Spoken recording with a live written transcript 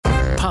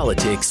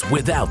Politics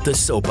without the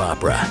soap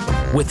opera,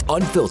 with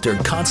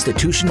unfiltered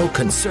constitutional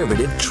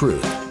conservative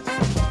truth.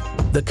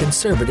 The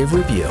Conservative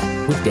Review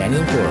with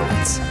Daniel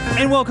Horowitz.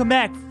 And welcome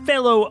back,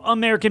 fellow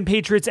American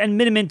patriots and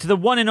Minutemen, to the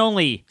one and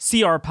only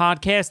CR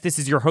Podcast. This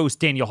is your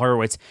host, Daniel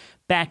Horowitz,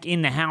 back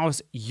in the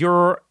house.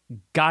 Your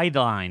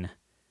guideline,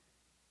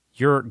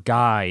 your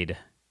guide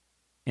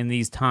in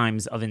these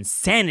times of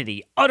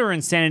insanity, utter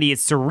insanity.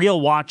 It's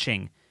surreal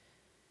watching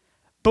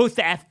both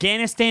the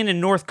Afghanistan and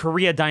North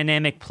Korea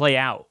dynamic play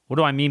out. What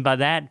do I mean by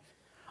that?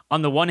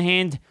 On the one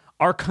hand,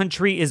 our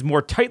country is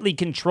more tightly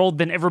controlled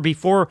than ever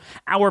before.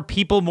 Our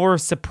people more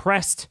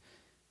suppressed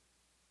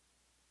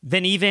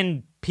than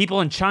even people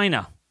in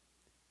China.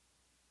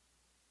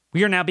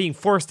 We are now being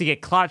forced to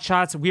get clot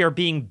shots. We are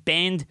being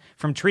banned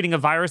from treating a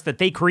virus that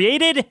they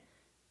created.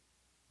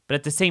 But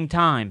at the same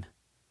time,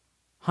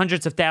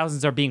 hundreds of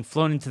thousands are being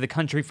flown into the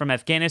country from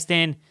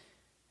Afghanistan.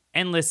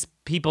 Endless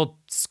people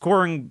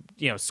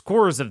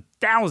scores of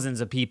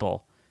thousands of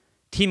people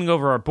teeming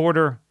over our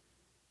border.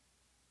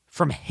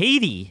 From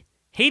Haiti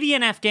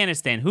and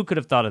Afghanistan, who could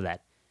have thought of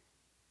that?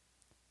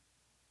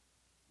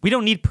 We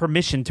don't need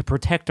permission to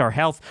protect our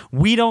health.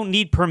 We don't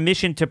need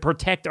permission to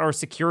protect our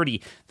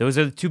security. Those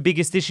are the two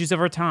biggest issues of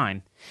our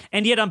time.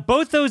 And yet on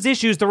both those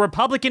issues, the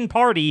Republican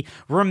Party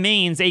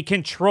remains a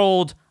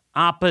controlled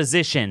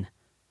opposition.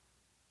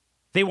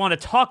 They want a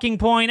talking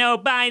point. Oh,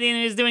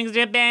 Biden is doing such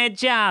a bad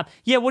job.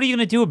 Yeah, what are you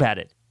going to do about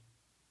it?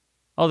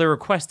 Oh, they're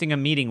requesting a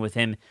meeting with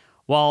him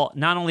while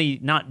not only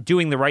not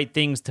doing the right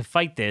things to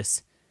fight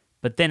this,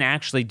 but then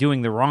actually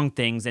doing the wrong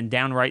things and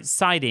downright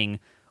siding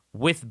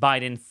with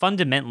Biden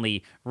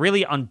fundamentally,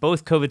 really on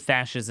both COVID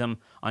fascism,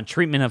 on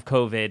treatment of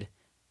COVID,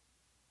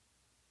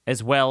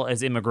 as well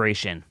as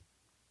immigration,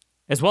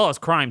 as well as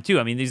crime, too.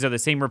 I mean, these are the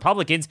same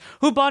Republicans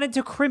who bought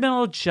into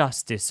criminal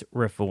justice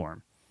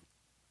reform.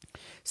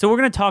 So we're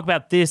going to talk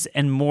about this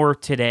and more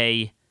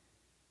today.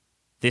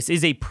 This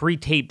is a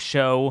pre-taped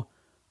show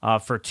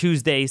for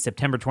Tuesday,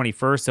 September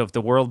 21st. So if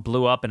the world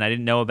blew up and I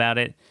didn't know about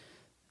it,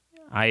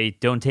 I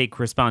don't take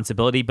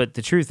responsibility, but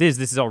the truth is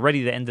this is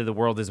already the end of the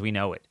world as we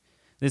know it.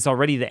 This is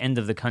already the end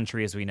of the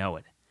country as we know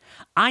it.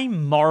 I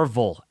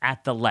marvel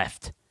at the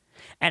left,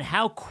 at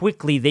how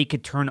quickly they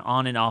could turn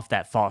on and off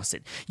that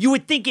faucet. You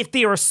would think if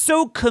they are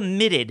so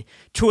committed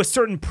to a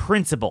certain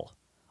principle,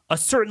 a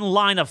certain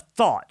line of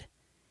thought,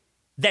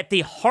 that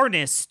they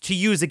harness to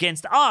use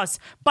against us,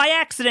 by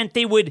accident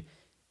they would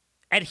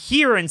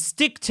adhere and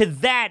stick to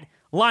that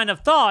line of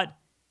thought,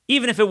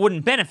 even if it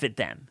wouldn't benefit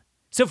them.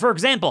 So, for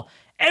example,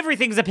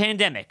 everything's a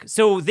pandemic,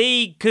 so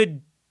they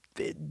could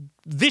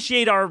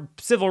vitiate our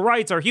civil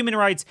rights, our human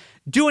rights,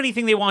 do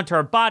anything they want to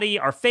our body,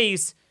 our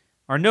face,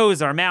 our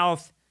nose, our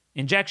mouth,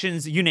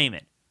 injections, you name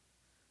it.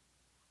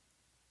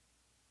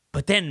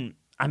 But then,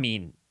 I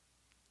mean,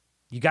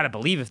 you got to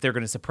believe if they're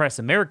going to suppress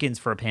Americans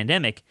for a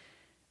pandemic,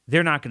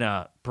 they're not going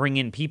to bring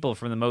in people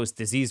from the most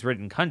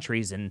disease-ridden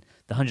countries in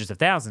the hundreds of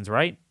thousands,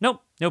 right?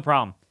 Nope, no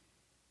problem.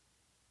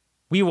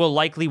 We will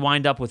likely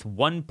wind up with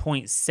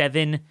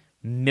 1.7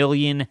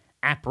 million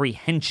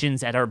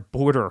apprehensions at our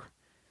border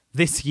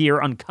this year.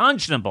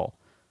 Unconscionable.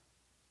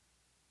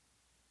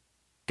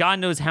 God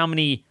knows how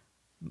many,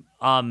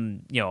 a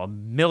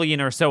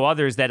million or so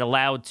others that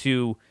allowed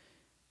to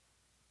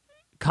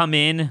come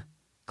in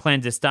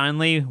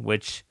clandestinely,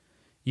 which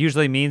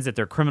usually means that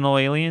they're criminal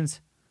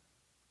aliens,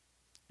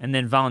 and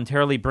then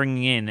voluntarily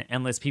bringing in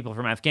endless people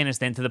from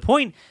Afghanistan to the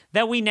point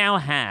that we now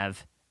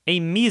have a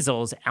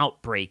measles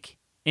outbreak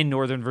in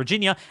Northern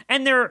Virginia,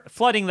 and they're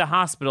flooding the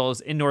hospitals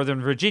in Northern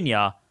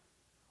Virginia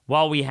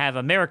while we have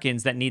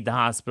Americans that need the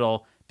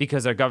hospital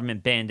because our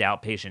government banned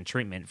outpatient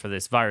treatment for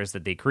this virus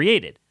that they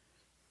created.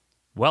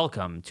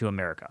 Welcome to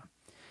America.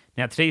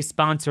 Now, today's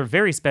sponsor,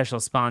 very special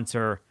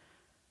sponsor,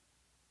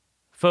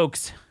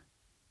 folks,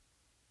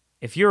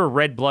 if you're a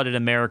red-blooded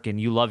American,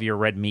 you love your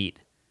red meat,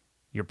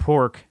 your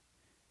pork,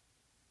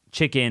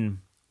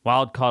 chicken,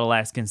 wild-caught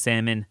Alaskan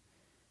salmon.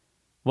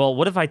 Well,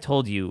 what if I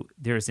told you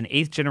there's an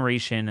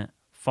 8th-generation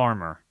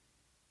farmer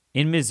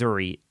in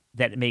Missouri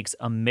that makes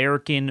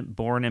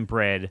American-born and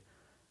bred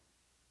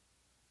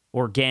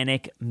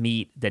organic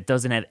meat that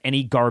doesn't have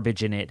any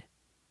garbage in it,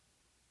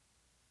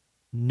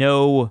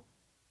 no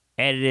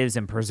additives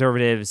and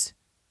preservatives,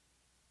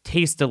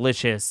 tastes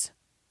delicious,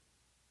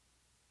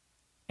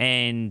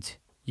 and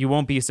you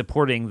won't be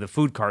supporting the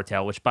food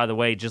cartel, which, by the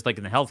way, just like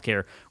in the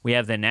healthcare, we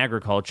have that in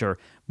agriculture.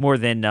 More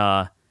than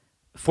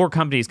 4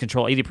 companies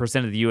control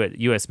 80% of the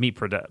U.S. meat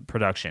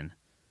production.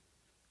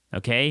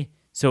 Okay?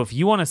 So if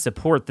you want to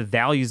support the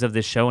values of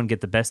this show and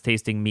get the best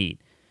tasting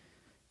meat,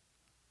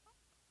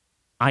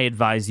 I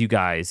advise you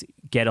guys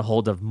get a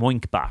hold of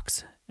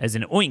Moinkbox, as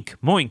in oink,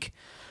 moink.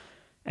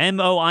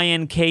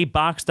 moink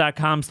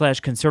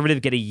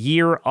box.com/conservative. Get a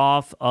year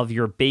off of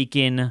your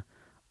bacon.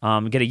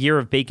 Get a year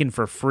of bacon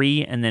for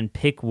free, and then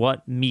pick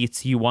what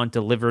meats you want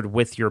delivered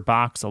with your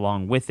box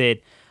along with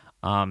it.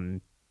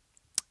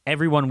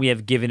 Everyone we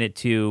have given it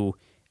to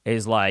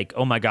is like,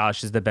 oh my gosh,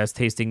 this is the best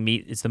tasting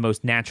meat. It's the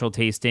most natural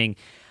tasting.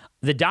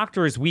 The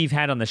doctors we've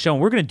had on the show,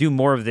 and we're going to do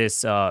more of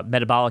this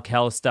metabolic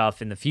health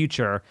stuff in the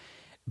future,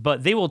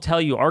 But they will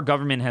tell you our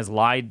government has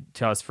lied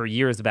to us for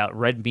years about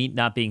red meat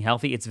not being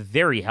healthy. It's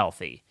very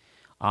healthy.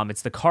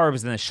 It's the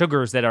carbs and the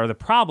sugars that are the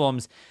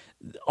problems,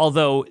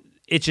 although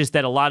it's just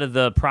that a lot of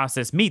the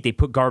processed meat, they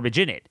put garbage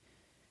in it.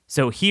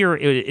 So here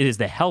it is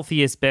the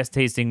healthiest, best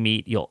tasting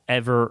meat you'll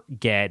ever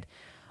get.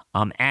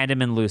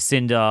 Adam and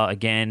Lucinda,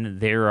 again,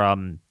 they're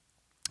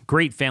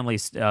great family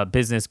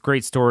business,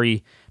 great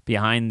story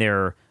behind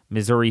their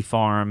Missouri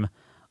farm.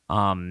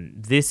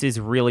 This is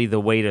really the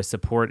way to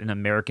support an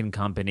American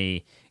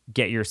company.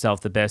 Get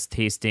yourself the best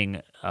tasting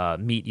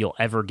meat you'll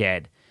ever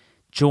get.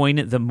 Join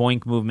the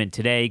Moink movement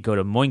today. Go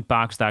to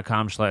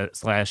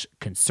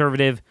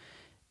moinkbox.com/conservative.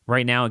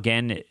 Right now,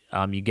 again,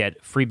 you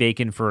get free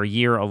bacon for a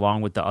year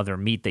along with the other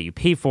meat that you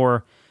pay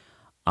for.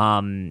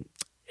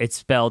 It's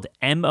spelled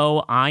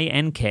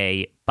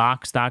MOINK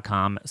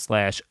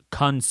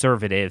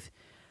box.com/conservative.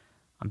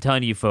 I'm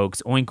telling you,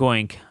 folks, oink,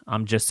 oink.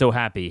 I'm just so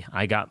happy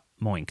I got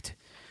moinked.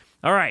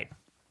 All right.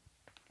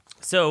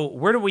 So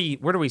where do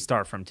we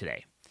start from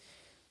today?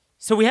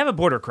 So we have a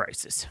border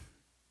crisis.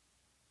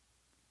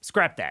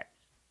 Scrap that.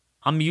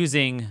 I'm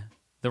using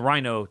the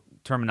rhino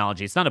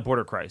terminology. It's not a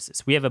border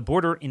crisis. We have a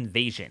border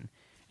invasion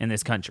in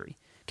this country.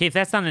 Okay, if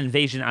that's not an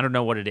invasion, I don't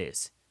know what it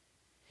is.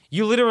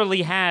 You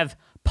literally have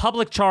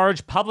public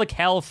charge, public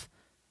health,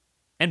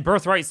 and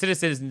birthright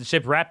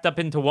citizenship wrapped up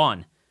into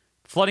one.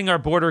 Flooding our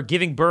border,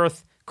 giving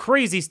birth,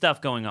 crazy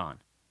stuff going on.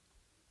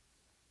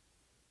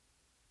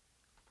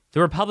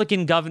 The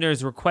Republican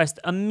governors request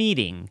a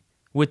meeting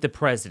with the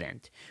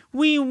president.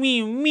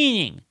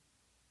 Meeting.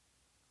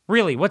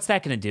 Really, what's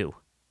that going to do?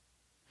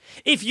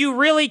 If you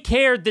really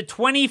cared, the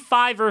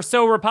 25 or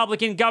so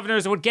Republican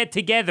governors would get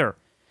together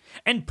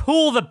and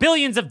pool the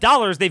billions of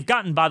dollars they've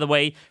gotten, by the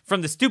way,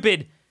 from the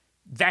stupid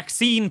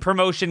vaccine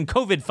promotion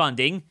COVID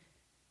funding,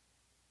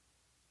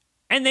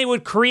 and they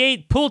would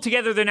pull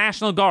together their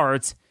National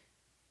Guards,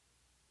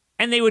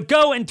 and they would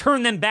go and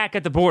turn them back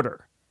at the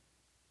border.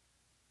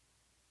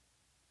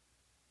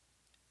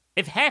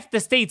 If half the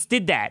states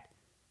did that,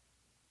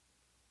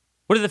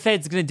 what are the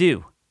feds going to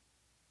do?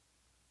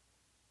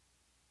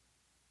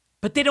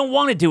 But they don't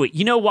want to do it.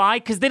 You know why?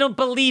 Because they don't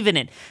believe in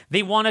it.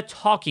 They want a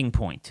talking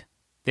point.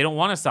 They don't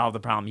want to solve the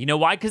problem. You know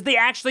why? Because they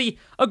actually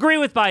agree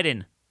with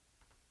Biden.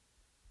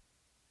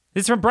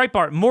 This is from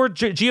Breitbart. More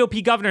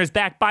GOP governors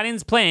back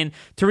Biden's plan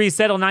to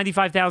resettle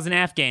 95,000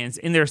 Afghans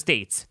in their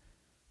states.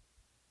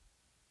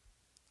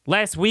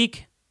 Last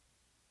week,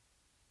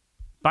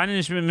 Biden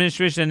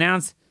administration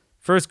announced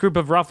first group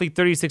of roughly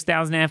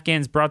 36,000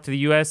 Afghans brought to the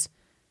U.S.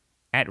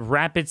 at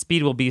rapid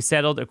speed will be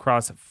settled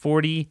across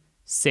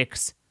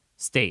 46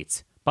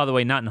 states. By the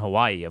way, not in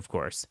Hawaii, of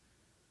course.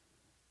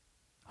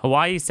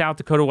 Hawaii, South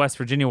Dakota, West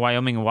Virginia,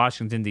 Wyoming, and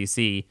Washington,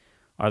 D.C.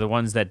 are the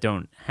ones that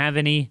don't have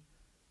any.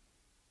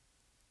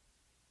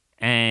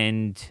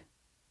 And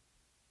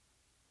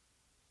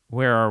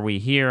where are we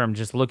here? I'm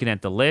just looking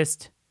at the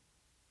list.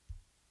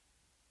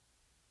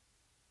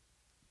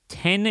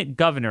 10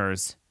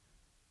 governors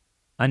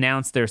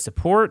announced their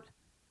support.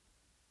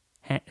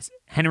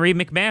 Henry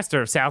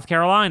McMaster of South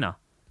Carolina.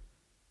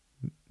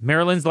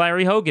 Maryland's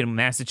Larry Hogan.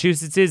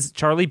 Massachusetts'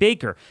 Charlie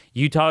Baker.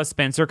 Utah's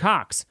Spencer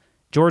Cox.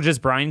 Georgia's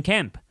Brian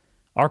Kemp.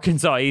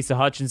 Arkansas' Asa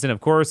Hutchinson, of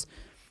course.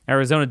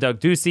 Arizona, Doug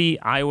Ducey.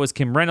 Iowa's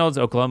Kim Reynolds.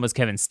 Oklahoma's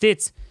Kevin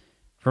Stitz.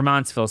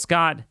 Vermont's Phil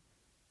Scott.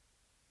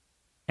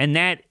 And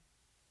that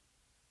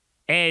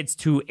adds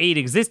to 8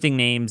 existing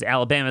names.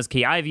 Alabama's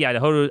Kay Ivey.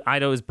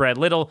 Idaho's Brad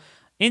Little.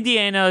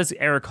 Indiana's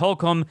Eric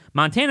Holcomb.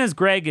 Montana's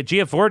Greg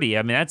Giafforti.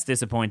 I mean, that's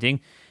disappointing.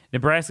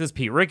 Nebraska's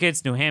Pete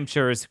Ricketts. New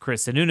Hampshire's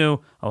Chris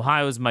Sununu.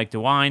 Ohio's Mike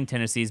DeWine.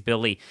 Tennessee's Bill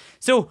Lee.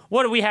 So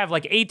what do we have?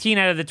 Like 18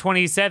 out of the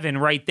 27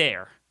 right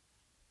there.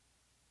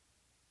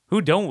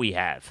 Who don't we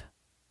have?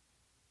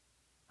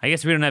 I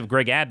guess we don't have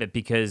Greg Abbott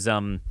because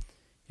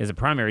as a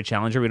primary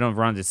challenger. We don't have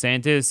Ron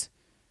DeSantis.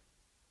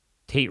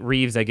 Tate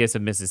Reeves, I guess,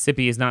 of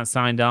Mississippi is not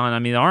signed on. I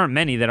mean, there aren't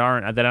many that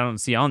I don't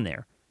see on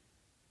there.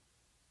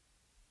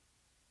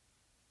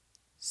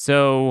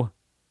 So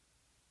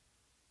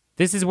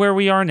this is where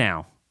we are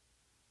now.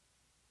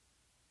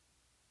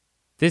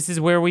 This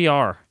is where we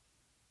are.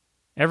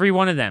 Every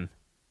one of them.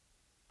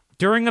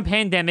 During a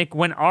pandemic,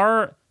 when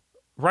our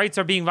rights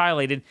are being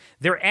violated,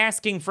 they're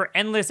asking for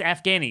endless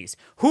Afghanis.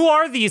 Who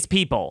are these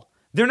people?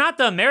 They're not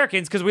the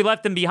Americans because we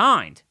left them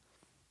behind.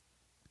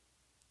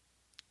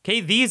 Okay,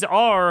 these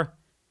are,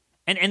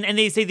 and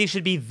they say they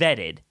should be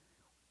vetted.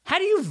 How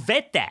do you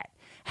vet that?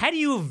 How do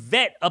you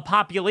vet a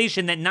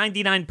population that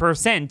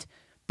 99%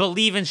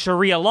 believe in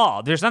Sharia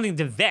law? There's nothing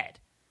to vet.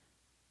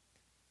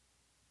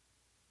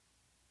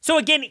 So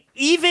again,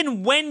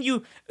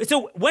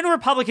 when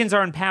Republicans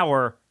are in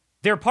power,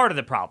 they're part of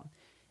the problem.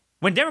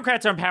 When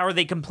Democrats are in power,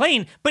 they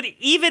complain. But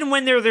even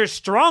when they're their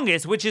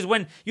strongest, which is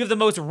when you have the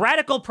most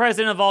radical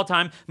president of all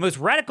time, most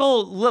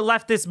radical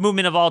leftist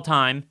movement of all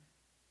time,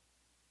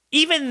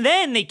 even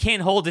then they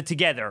can't hold it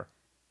together.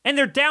 And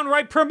they're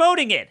downright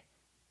promoting it.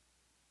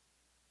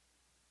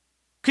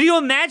 Could you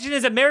imagine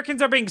as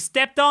Americans are being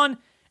stepped on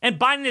and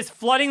Biden is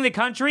flooding the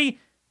country?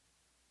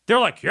 They're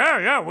like,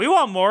 yeah, we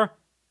want more.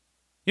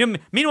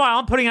 Meanwhile,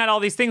 I'm putting out all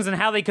these things on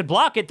how they could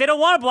block it. They don't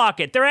want to block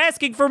it. They're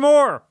asking for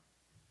more.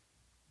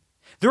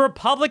 The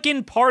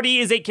Republican Party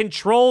is a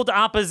controlled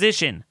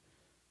opposition.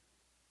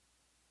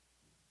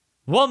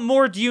 What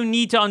more do you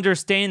need to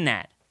understand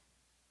that?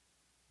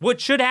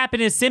 What should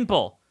happen is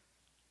simple.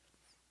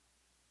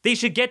 They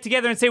should get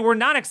together and say, we're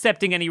not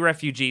accepting any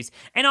refugees.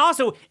 And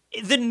also,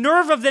 the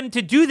nerve of them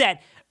to do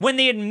that when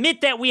they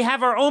admit that we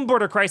have our own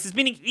border crisis,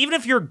 meaning even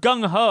if you're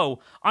gung-ho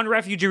on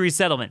refugee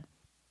resettlement,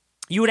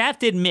 you would have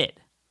to admit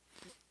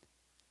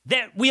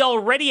that we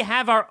already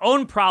have our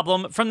own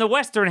problem from the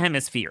Western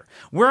Hemisphere.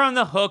 We're on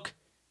the hook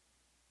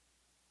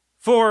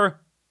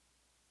for,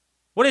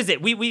 what is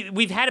it?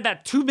 We've had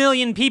about 2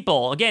 million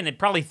people, again,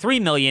 probably 3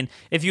 million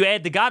if you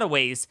add the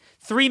gotaways,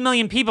 3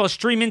 million people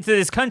stream into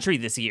this country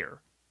this year.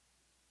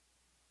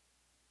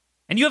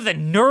 And you have the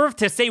nerve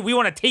to say we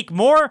want to take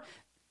more?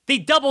 They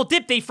double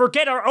dip, they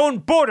forget our own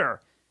border.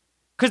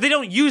 Because they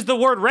don't use the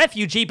word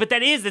refugee, but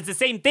it's the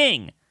same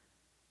thing.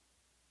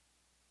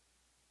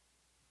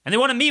 And they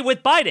want to meet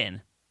with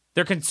Biden.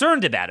 They're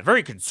concerned about it,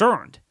 very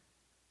concerned.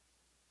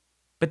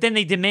 But then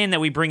they demand that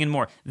we bring in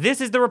more.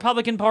 This is the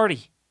Republican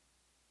Party.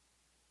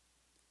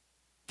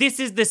 This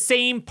is the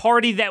same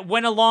party that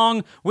went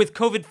along with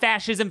COVID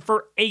fascism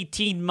for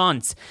 18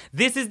 months.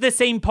 This is the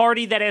same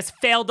party that has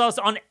failed us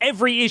on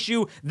every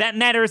issue that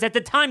matters at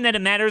the time that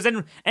it matters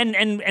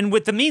and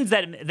with the means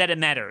that it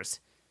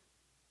matters.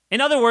 In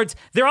other words,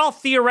 they're all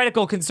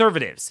theoretical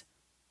conservatives.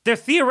 They're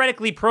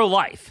theoretically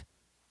pro-life.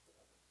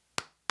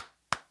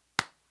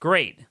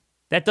 Great.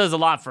 That does a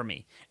lot for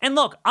me. And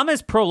look, I'm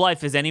as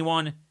pro-life as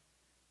anyone,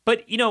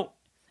 but,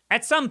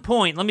 at some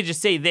point, let me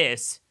just say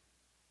this.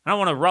 I don't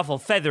want to ruffle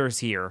feathers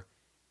here.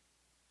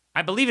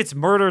 I believe it's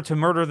murder to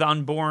murder the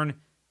unborn,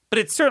 but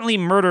it's certainly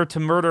murder to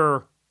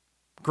murder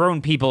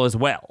grown people as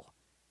well.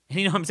 And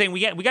you know what I'm saying? We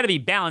got to be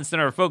balanced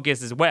in our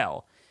focus as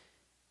well.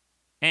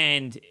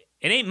 And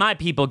it ain't my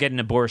people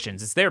getting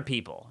abortions. It's their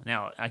people.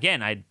 Now,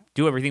 again, I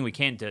do everything we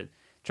can to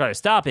try to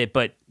stop it,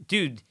 but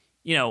dude,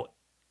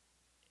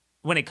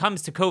 when it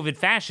comes to COVID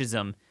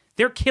fascism,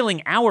 they're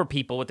killing our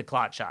people with the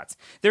clot shots.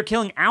 They're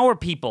killing our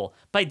people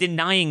by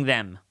denying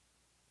them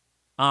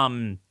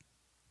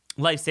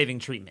life-saving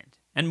treatment.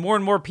 And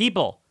more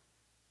people.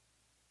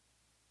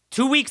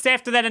 2 weeks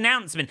after that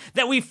announcement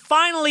that we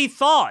finally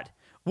thought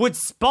would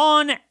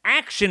spawn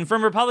action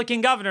from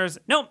Republican governors,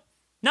 nope,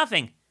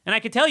 nothing. And I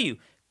can tell you,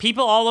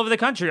 people all over the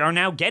country are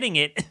now getting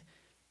it,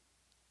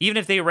 even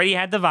if they already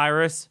had the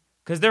virus,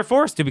 because they're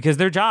forced to, because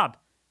their job.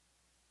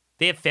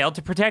 They have failed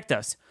to protect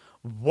us.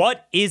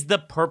 What is the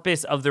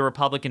purpose of the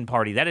Republican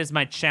Party? That is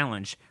my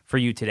challenge for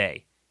you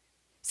today.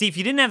 See, if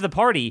you didn't have the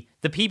party,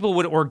 the people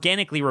would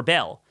organically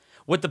rebel.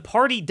 What the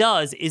party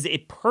does is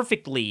it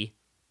perfectly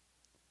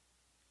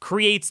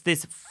creates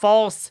this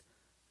false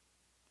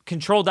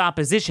controlled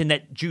opposition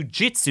that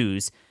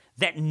jujitsus,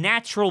 that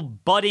natural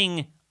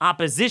budding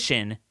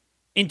opposition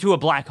into a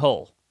black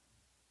hole.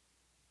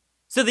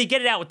 So they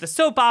get it out with the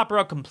soap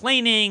opera,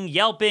 complaining,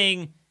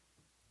 yelping.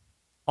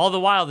 All the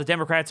while, the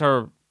Democrats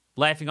are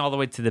laughing all the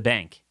way to the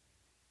bank.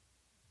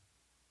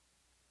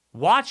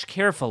 Watch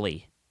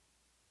carefully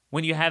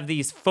when you have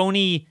these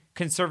phony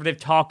conservative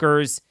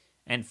talkers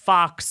and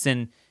Fox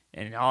and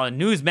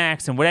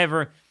Newsmax and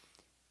whatever.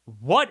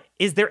 What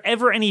is there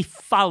ever any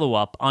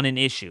follow-up on an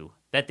issue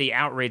that they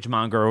outrage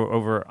monger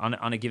over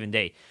on a given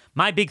day?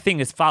 My big thing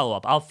is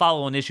follow-up. I'll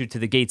follow an issue to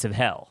the gates of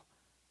hell.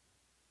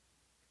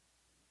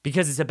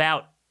 Because it's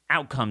about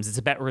outcomes. It's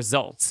about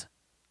results.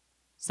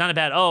 It's not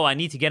about, I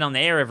need to get on the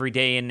air every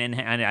day and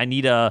I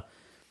need a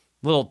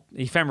little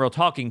ephemeral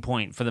talking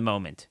point for the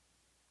moment.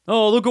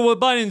 Oh, look at what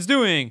Biden's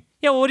doing.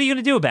 Yeah, well, what are you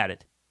going to do about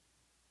it?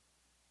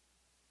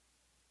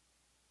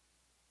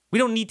 We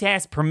don't need to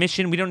ask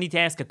permission. We don't need to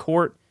ask a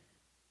court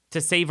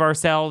to save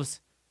ourselves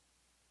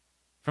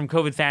from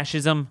COVID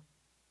fascism.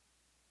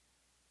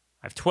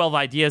 I have 12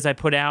 ideas I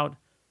put out.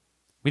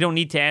 We don't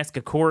need to ask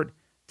a court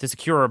to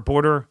secure our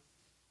border.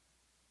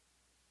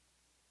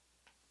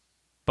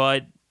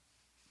 But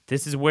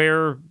this is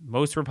where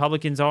most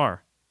Republicans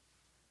are.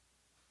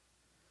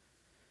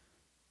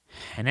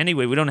 And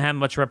anyway, we don't have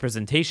much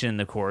representation in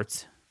the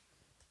courts.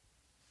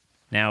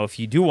 Now, if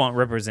you do want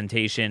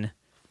representation,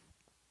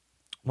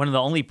 one of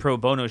the only pro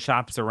bono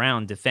shops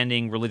around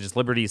defending religious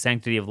liberty,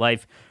 sanctity of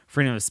life,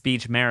 freedom of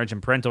speech, marriage,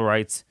 and parental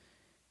rights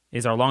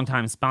is our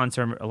longtime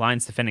sponsor,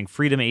 Alliance Defending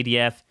Freedom,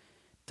 ADF.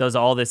 Does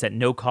all this at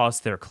no cost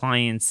to their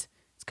clients.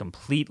 It's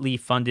completely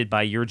funded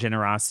by your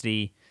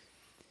generosity.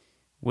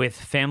 With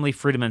family,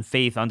 freedom, and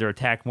faith under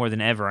attack more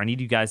than ever, I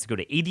need you guys to go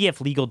to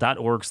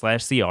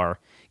adflegal.org/CR,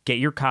 get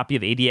your copy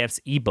of ADF's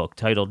ebook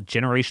titled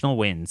Generational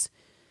Wins,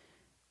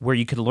 where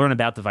you could learn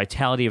about the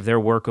vitality of their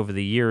work over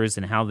the years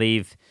and how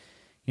they've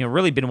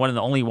really been one of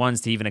the only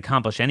ones to even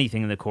accomplish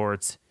anything in the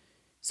courts.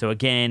 So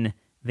again,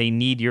 they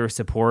need your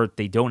support.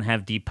 They don't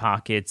have deep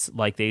pockets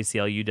like the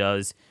ACLU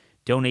does.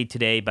 Donate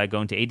today by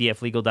going to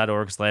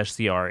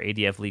adflegal.org/CR,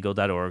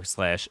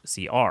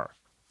 adflegal.org/CR.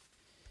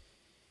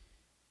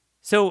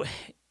 So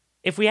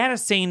if we had a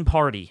sane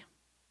party,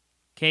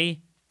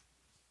 okay,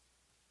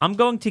 I'm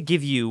going to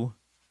give you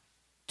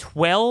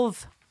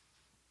 12.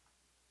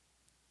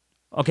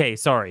 Okay,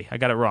 sorry, I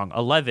got it wrong.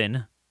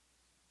 11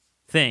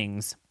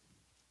 things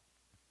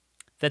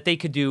that they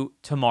could do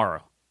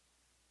tomorrow.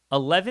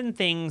 11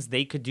 things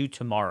they could do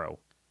tomorrow.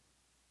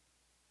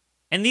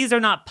 And these are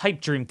not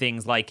pipe dream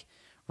things like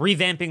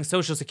revamping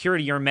Social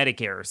Security or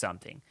Medicare or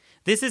something.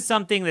 This is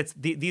something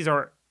these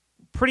are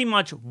pretty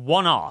much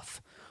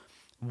one-off,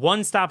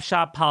 one-stop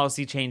shop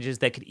policy changes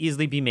that could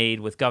easily be made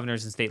with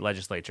governors and state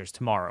legislatures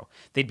tomorrow.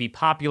 They'd be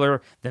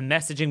popular. The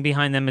messaging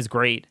behind them is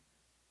great.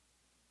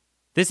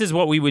 This is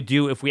what we would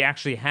do if we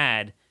actually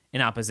had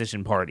an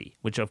opposition party,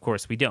 which of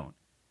course we don't.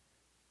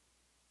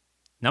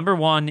 Number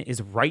one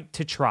is right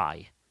to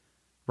try.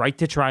 Right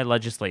to try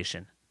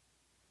legislation.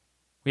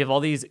 We have all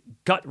these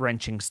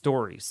gut-wrenching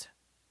stories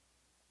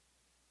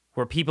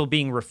where people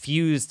being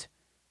refused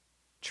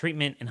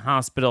treatment in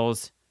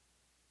hospitals,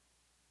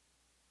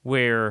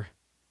 where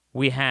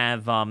we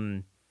have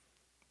them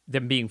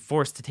being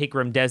forced to take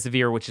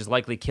remdesivir, which is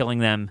likely killing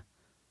them.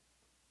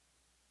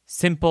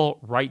 Simple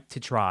right to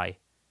try.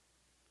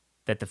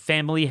 That the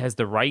family has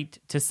the right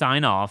to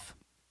sign off,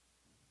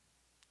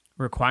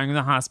 requiring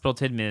the hospital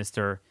to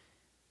administer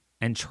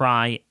and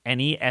try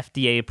any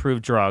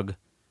FDA-approved drug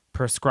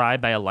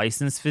prescribed by a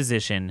licensed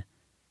physician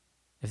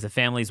if the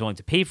family is willing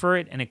to pay for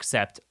it and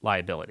accept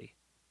liability.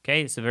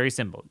 Okay, so very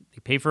simple. They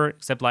pay for it,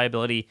 accept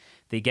liability.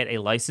 They get a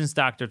licensed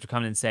doctor to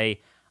come in and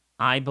say,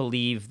 I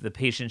believe the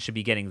patient should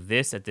be getting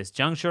this at this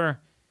juncture,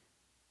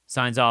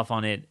 signs off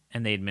on it,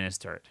 and they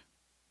administer it.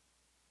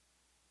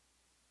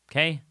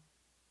 Okay?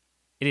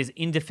 It is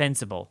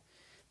indefensible.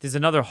 There's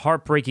another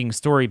heartbreaking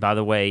story, by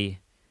the way.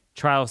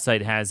 Trial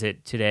site has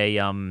it today.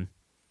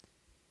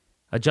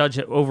 A judge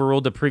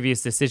overruled a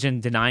previous decision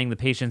denying the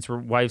patient's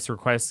wife's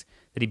request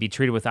that he be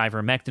treated with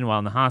ivermectin while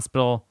in the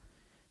hospital.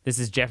 This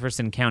is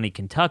Jefferson County,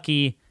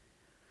 Kentucky.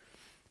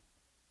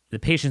 The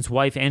patient's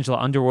wife, Angela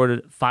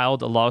Underwood,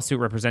 filed a lawsuit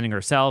representing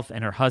herself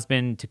and her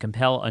husband to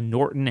compel a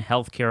Norton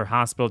Healthcare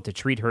hospital to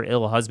treat her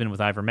ill husband with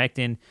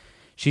ivermectin.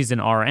 She's an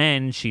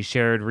RN. She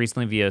shared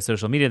recently via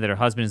social media that her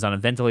husband is on a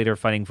ventilator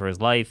fighting for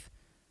his life.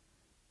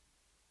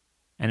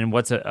 And in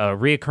what's a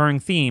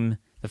reoccurring theme,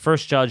 the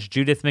first judge,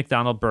 Judith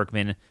McDonald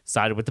Berkman,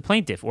 sided with the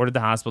plaintiff, ordered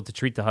the hospital to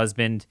treat the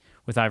husband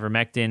with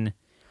ivermectin.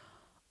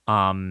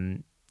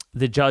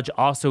 The judge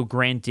also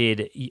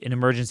granted an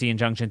emergency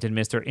injunction to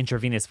administer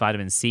intravenous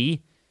vitamin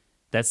C.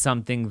 That's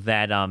something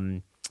that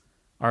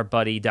our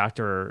buddy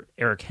Dr.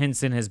 Eric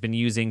Henson has been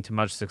using to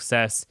much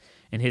success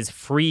in his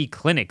free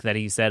clinic that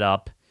he set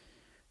up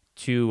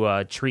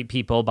to treat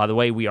people. By the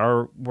way, we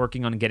are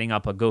working on getting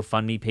up a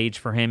GoFundMe page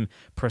for him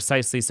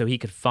precisely so he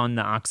could fund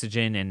the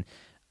oxygen and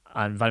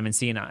vitamin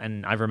C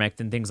and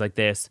ivermectin, things like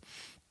this.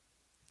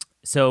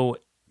 So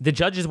the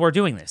judges were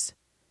doing this.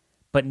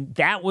 But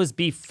that was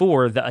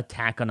before the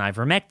attack on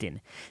ivermectin.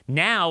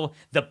 Now,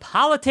 the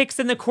politics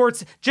in the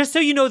courts, just so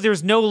you know,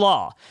 there's no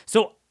law.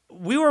 So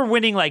we were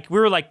winning, we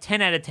were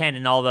 10 out of 10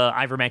 in all the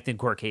ivermectin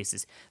court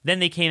cases. Then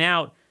they came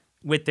out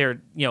with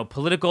their,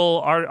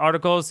 political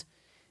articles.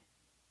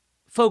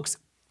 Folks,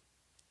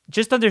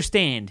 just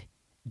understand,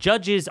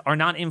 judges are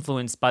not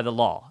influenced by the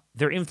law.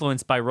 They're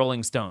influenced by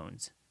Rolling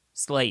Stones,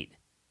 Slate,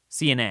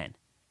 CNN.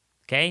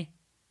 Okay?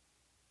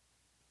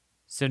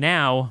 So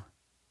now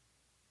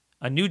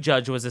a new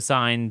judge was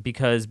assigned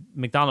because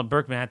McDonald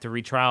Berkman had to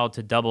retrial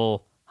to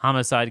double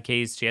homicide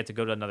case. She had to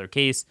go to another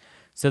case.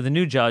 So the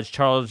new judge,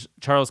 Charles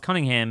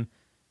Cunningham,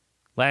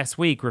 last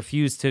week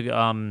refused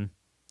to...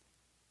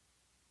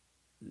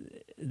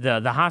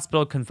 The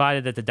hospital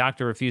confided that the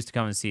doctor refused to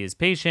come and see his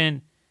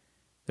patient.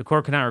 The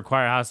court cannot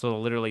require a hospital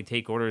to literally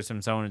take orders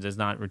from someone who does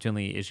not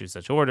routinely issue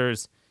such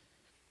orders.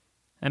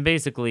 And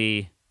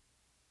basically,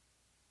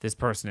 this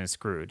person is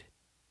screwed.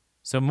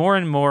 So more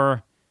and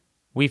more,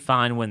 we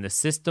find when the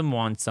system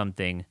wants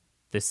something,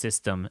 the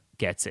system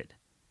gets it.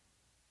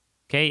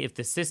 Okay? If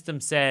the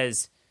system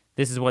says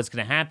this is what's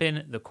going to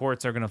happen, the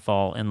courts are going to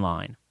fall in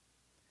line.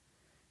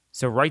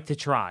 So right to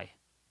try.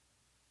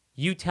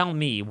 You tell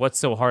me what's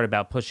so hard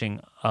about pushing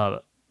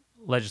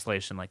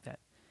legislation like that.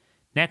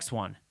 Next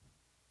one.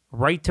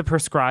 Right to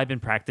prescribe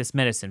and practice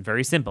medicine.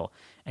 Very simple.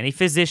 Any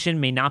physician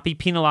may not be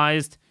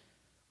penalized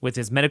with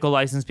his medical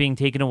license being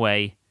taken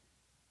away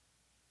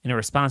in a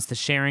response to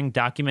sharing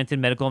documented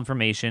medical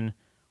information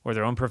or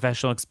their own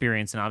professional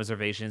experience and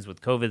observations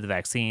with COVID, the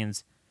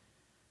vaccines.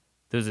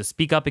 Those who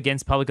speak up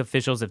against public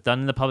officials, if done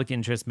in the public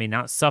interest, may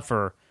not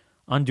suffer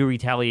undue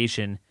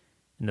retaliation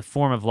in the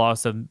form of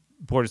loss of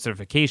board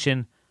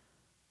certification,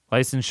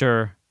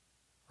 licensure,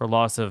 or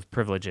loss of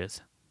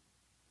privileges.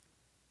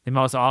 They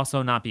must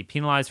also not be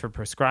penalized for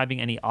prescribing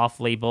any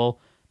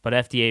off-label but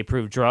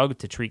FDA-approved drug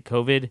to treat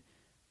COVID.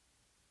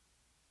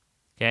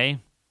 Okay?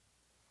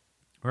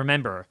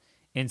 Remember,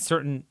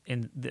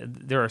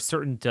 there are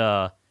certain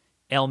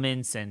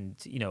ailments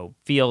and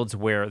fields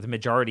where the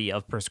majority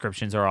of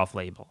prescriptions are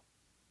off-label.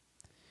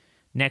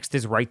 Next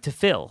is right to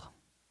fill.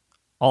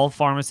 All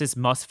pharmacists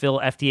must fill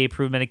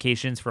FDA-approved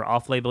medications for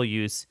off-label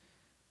use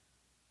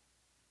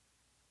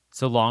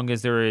so long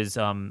as there is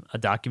a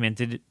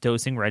documented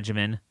dosing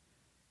regimen.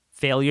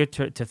 Failure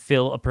to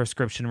fill a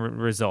prescription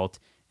result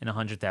in a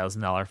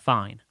 $100,000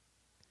 fine.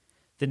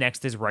 The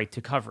next is right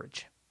to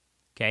coverage.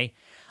 Okay?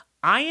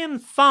 I am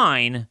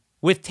fine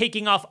with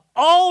taking off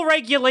all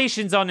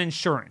regulations on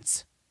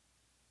insurance,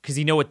 because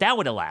you know what that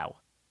would allow?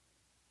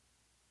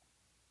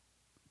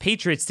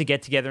 Patriots to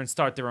get together and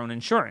start their own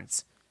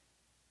insurance.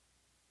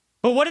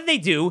 But what did they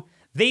do?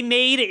 They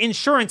made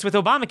insurance with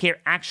Obamacare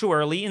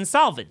actuarially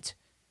insolvent.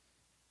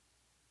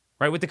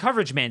 Right, with the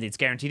coverage mandates,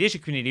 guaranteed issue,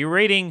 community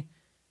rating.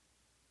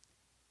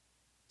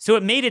 So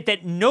it made it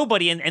that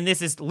nobody, and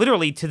this is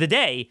literally to the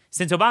day,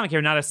 since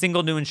Obamacare, not a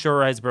single new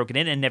insurer has broken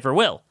in and never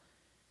will.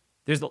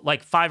 There's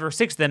like 5 or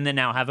 6 of them that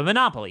now have a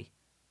monopoly.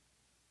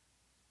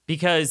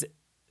 Because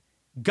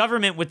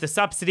government with the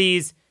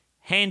subsidies,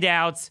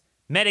 handouts,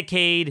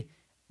 Medicaid,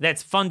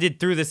 that's funded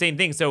through the same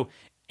thing. So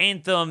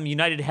Anthem,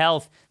 United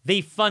Health, they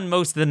fund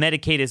most of the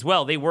Medicaid as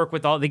well. They work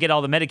with they get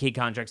all the Medicaid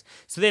contracts.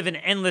 So they have an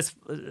endless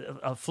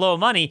flow of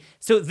money.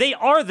 So they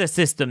are the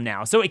system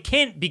now. So it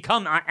can't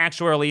become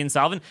actuarially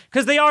insolvent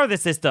because they are the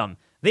system.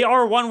 They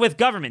are one with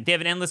government. They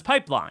have an endless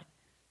pipeline.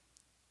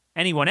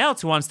 Anyone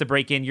else who wants to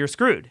break in, you're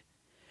screwed.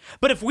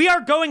 But if we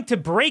are going to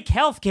break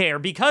healthcare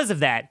because of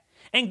that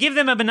and give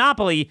them a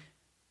monopoly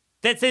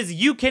that says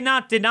you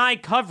cannot deny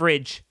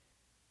coverage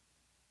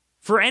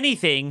for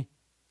anything,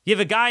 you have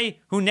a guy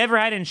who never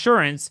had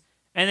insurance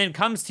and then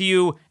comes to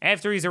you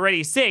after he's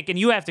already sick and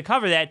you have to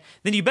cover that,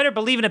 then you better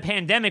believe in a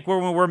pandemic where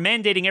we're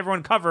mandating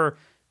everyone cover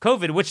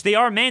COVID, which they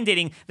are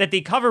mandating that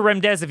they cover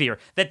remdesivir,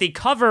 that they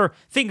cover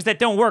things that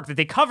don't work, that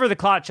they cover the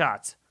clot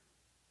shots.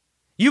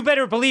 You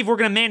better believe we're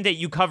going to mandate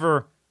you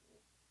cover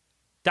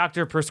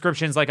doctor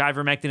prescriptions like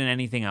ivermectin and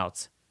anything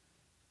else.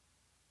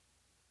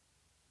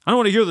 I don't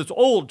want to hear this,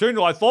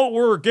 Daniel, I thought we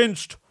were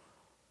against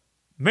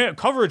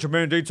coverage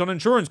mandates on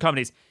insurance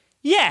companies.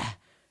 Yeah,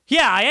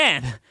 I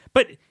am.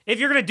 But if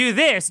you're going to do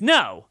this,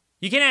 no.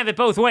 You can't have it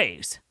both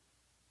ways.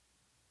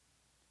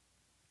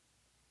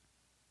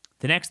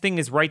 The next thing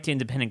is right to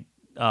independent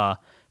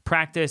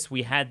practice.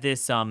 We had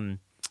this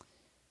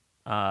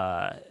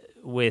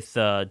with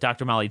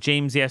Dr. Molly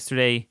James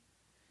yesterday.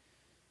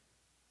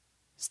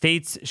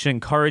 States should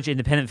encourage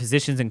independent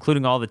physicians,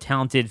 including all the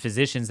talented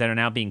physicians that are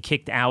now being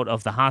kicked out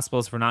of the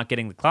hospitals for not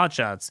getting the clot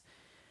shots,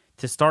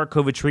 to start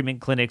COVID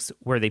treatment clinics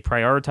where they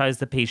prioritize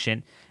the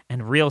patient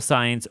and real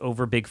science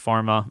over big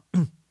pharma.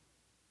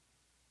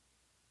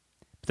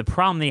 The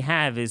problem they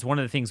have is one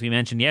of the things we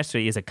mentioned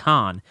yesterday is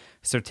a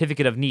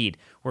certificate of need,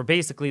 where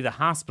basically the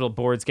hospital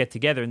boards get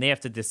together and they have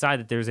to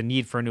decide that there's a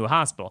need for a new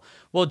hospital.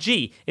 Well,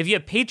 gee, if you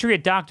have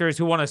Patriot doctors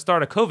who want to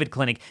start a COVID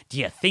clinic, do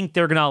you think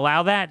they're going to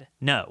allow that?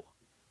 No.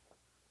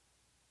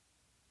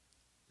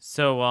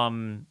 So,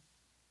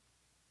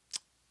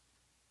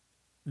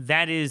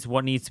 that is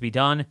what needs to be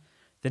done.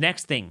 The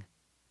next thing,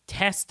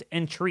 test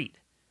and treat.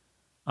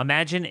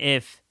 Imagine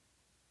if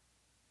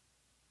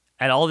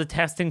at all the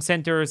testing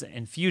centers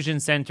and fusion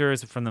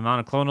centers from the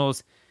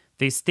monoclonals,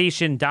 they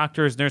station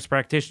doctors, nurse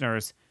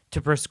practitioners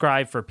to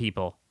prescribe for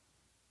people.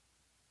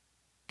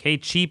 Okay,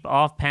 cheap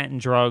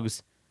off-patent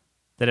drugs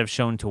that have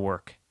shown to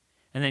work.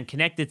 And then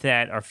connected to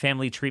that are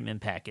family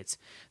treatment packets.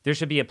 There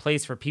should be a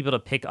place for people to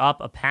pick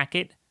up a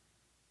packet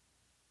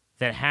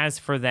that has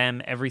for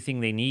them everything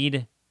they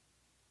need.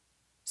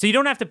 So you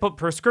don't have to put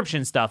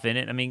prescription stuff in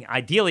it. I mean,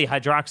 ideally,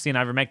 hydroxy and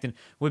ivermectin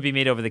would be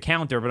made over the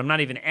counter, but I'm not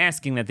even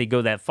asking that they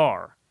go that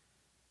far.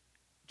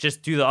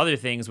 Just do the other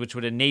things, which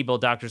would enable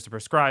doctors to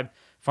prescribe.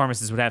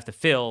 Pharmacists would have to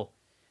fill.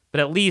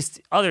 But at least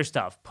other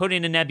stuff. Put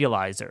in a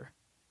nebulizer.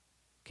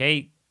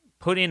 Okay?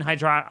 Put in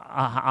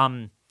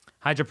hydrogen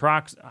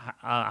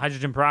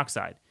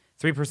peroxide.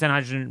 3%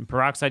 hydrogen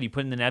peroxide you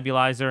put in the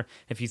nebulizer.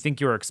 If you think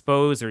you're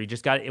exposed or you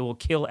just got it, it will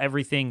kill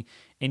everything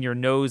in your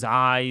nose,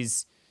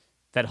 eyes,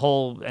 that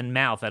whole, and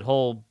mouth, that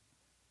whole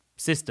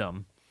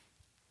system.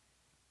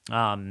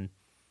 It's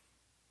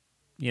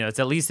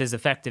at least as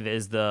effective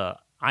as the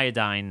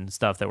iodine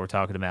stuff that we're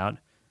talking about.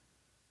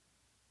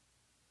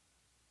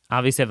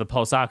 Obviously, have a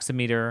pulse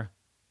oximeter,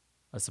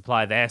 a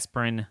supply of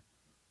aspirin,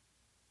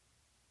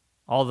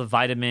 all the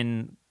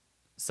vitamin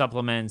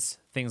supplements,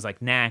 things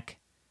like NAC.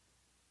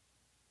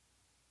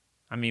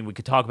 I mean, we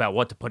could talk about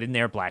what to put in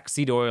there, black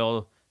seed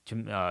oil,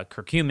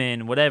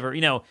 curcumin, whatever,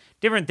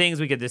 different things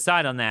we could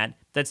decide on that.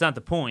 That's not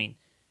the point.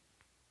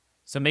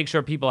 So make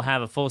sure people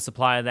have a full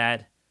supply of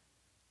that.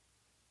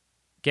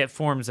 Get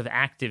forms of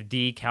active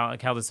D,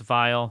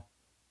 calcifiol.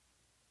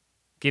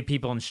 Give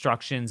people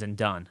instructions and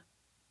done.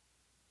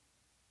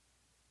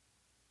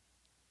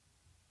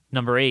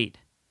 Number 8,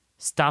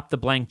 stop the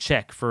blank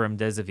check for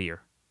remdesivir.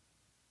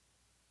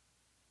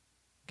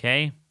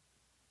 Okay?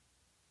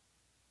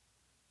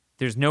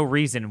 There's no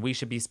reason we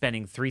should be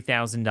spending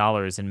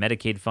 $3,000 in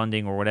Medicaid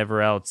funding or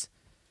whatever else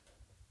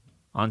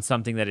on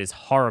something that is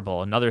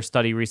horrible. Another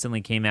study recently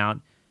came out,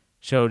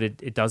 showed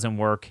it doesn't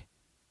work.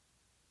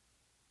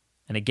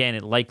 And again,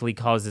 it likely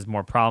causes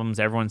more problems.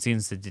 Everyone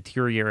seems to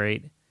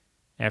deteriorate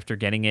after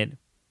getting it.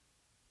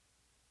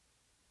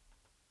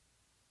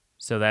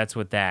 So that's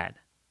with that.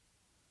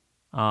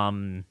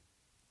 Ban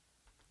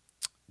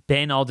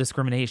all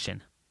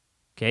discrimination.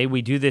 Okay,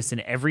 we do this in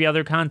every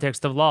other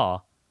context of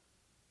law.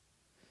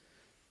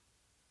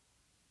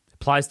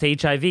 Applies to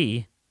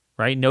HIV,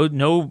 right?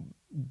 No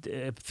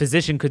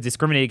physician could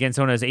discriminate against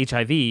someone who has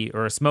HIV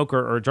or a smoker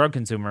or a drug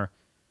consumer.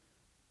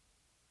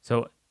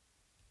 So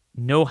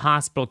no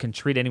hospital can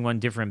treat anyone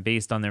different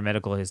based on their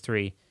medical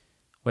history,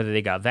 whether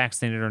they got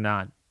vaccinated or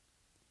not.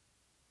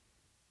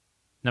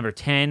 Number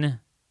 10,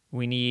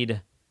 we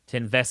need to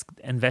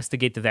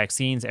investigate the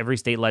vaccines. Every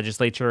state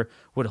legislature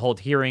would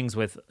hold hearings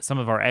with some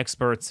of our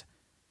experts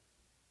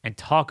and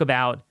talk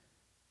about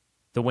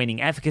the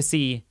waning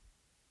efficacy,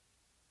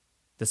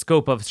 the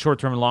scope of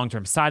short-term and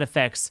long-term side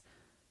effects,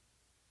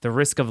 the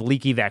risk of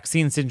leaky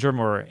vaccine syndrome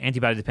or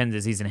antibody-dependent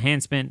disease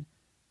enhancement.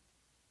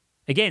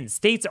 Again,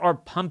 states are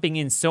pumping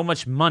in so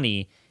much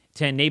money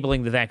to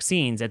enabling the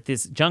vaccines at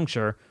this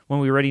juncture when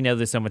we already know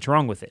there's so much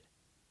wrong with it.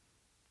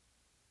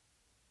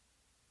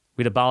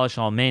 We'd abolish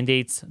all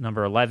mandates.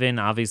 Number 11,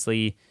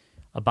 obviously,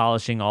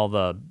 abolishing all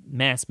the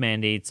mask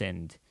mandates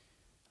and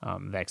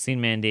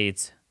vaccine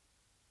mandates.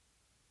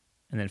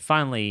 And then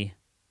finally,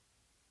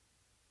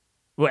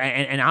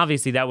 and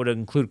obviously that would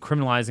include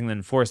criminalizing the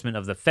enforcement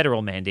of the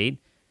federal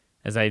mandate.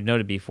 As I've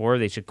noted before,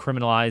 they should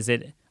criminalize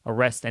it,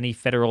 arrest any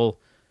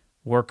federal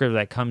worker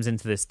that comes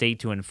into the state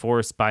to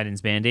enforce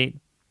Biden's mandate.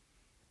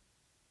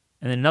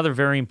 And then another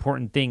very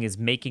important thing is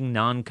making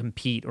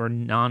non-compete or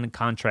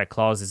non-contract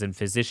clauses in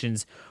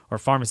physicians or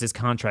pharmacist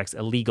contracts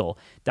illegal.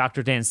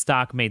 Dr. Dan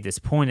Stock made this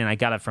point, and I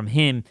got it from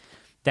him,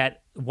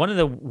 that one of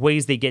the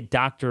ways they get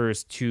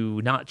doctors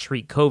to not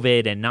treat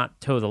COVID and not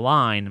toe the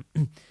line,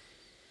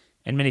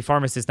 and many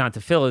pharmacists not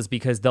to fill, is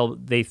because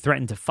they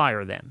threaten to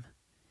fire them.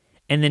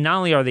 And then not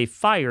only are they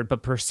fired,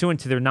 but pursuant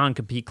to their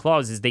non-compete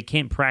clauses, they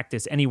can't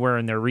practice anywhere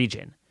in their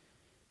region.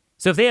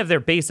 So if they have their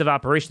base of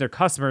operation, their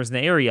customers in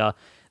the area,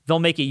 they'll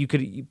make it you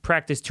could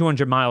practice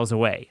 200 miles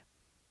away.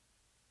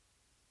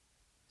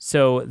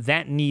 So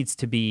that needs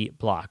to be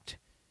blocked.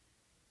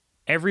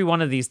 Every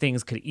one of these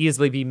things could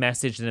easily be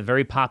messaged in a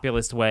very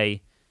populist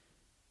way,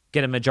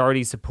 get a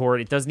majority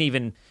support. It doesn't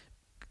even,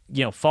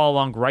 fall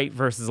along right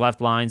versus left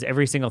lines,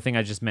 every single thing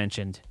I just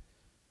mentioned.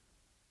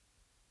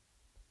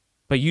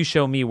 But you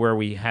show me where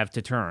we have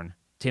to turn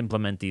to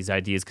implement these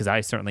ideas, because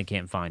I certainly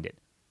can't find it.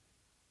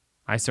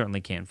 It's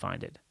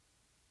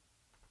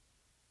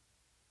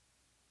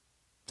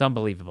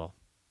unbelievable.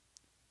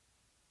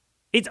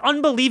 It's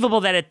unbelievable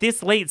that at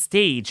this late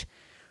stage,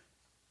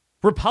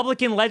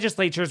 Republican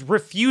legislatures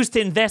refuse to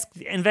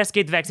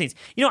investigate the vaccines.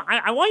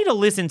 I want you to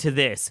listen to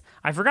this.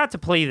 I forgot to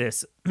play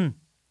this on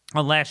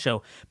last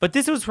show, but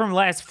this was from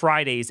last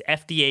Friday's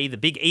FDA, the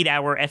big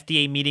 8-hour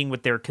FDA meeting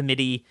with their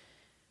committee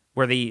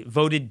where they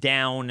voted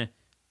down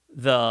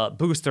the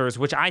boosters,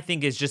 which I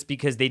think is just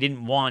because they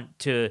didn't want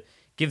to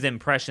give the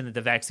impression that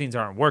the vaccines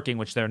aren't working,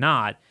 which they're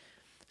not.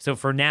 So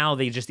for now,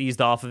 they just eased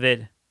off of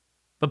it.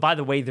 But by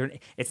the way,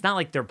 it's not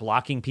like they're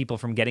blocking people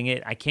from getting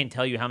it. I can't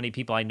tell you how many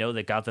people I know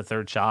that got the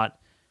third shot.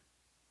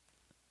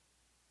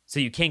 So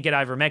you can't get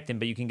ivermectin,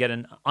 but you can get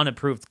an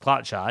unapproved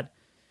clot shot.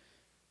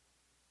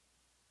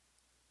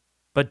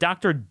 But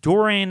Dr.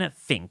 Doran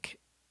Fink,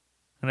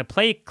 I'm going to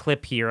play a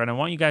clip here, and I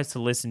want you guys to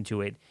listen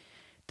to it.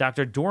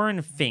 Dr.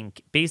 Doran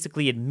Fink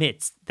basically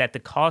admits that the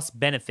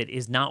cost-benefit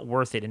is not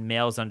worth it in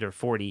males under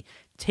 40.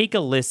 Take a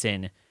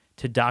listen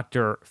to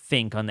Dr.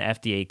 Fink on the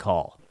FDA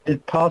call. Is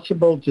it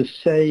possible to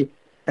say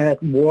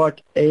at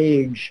what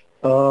age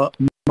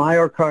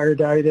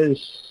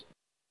myocarditis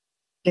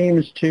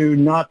seems to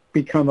not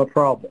become a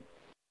problem?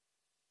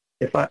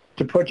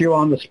 To put you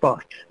on the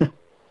spot.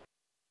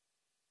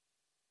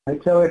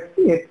 So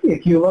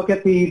if you look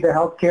at the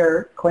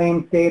healthcare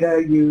claims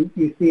data, you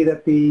see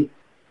that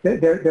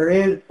there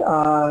is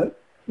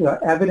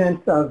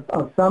evidence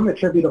of some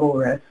attributable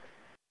risk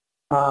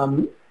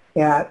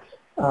at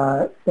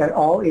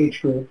all age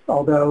groups.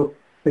 Although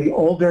the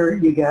older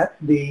you get,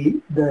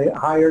 the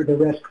higher the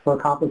risk for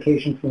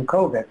complications from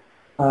COVID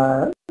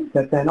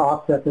that then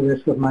offset the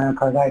risk of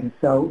myocarditis.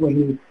 So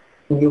when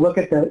you look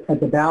at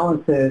the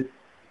balances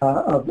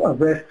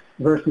of risks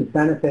versus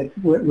benefits,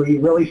 where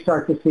you really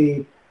start to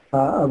see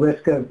a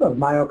risk of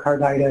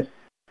myocarditis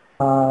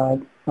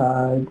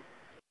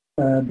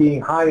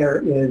being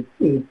higher is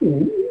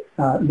in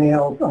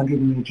males under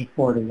the age of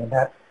 40, and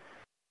that's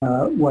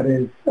what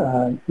is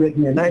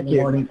written in the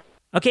warning.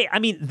 Okay, I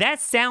mean, that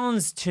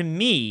sounds to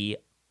me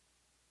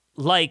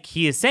like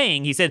he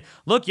said,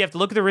 look, you have to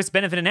look at the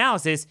risk-benefit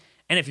analysis,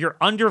 and if you're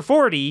under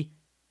 40,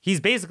 he's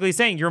basically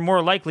saying you're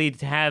more likely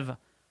to have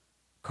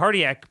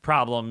cardiac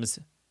problems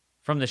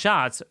from the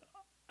shots,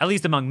 at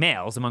least among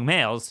males,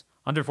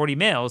 under 40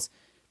 males,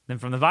 than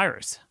from the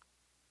virus.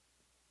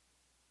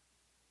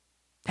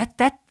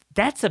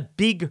 That's a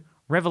big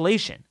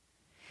revelation.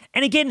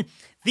 And again,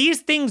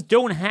 these things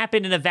don't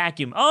happen in a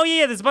vacuum. Oh,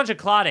 yeah, there's a bunch of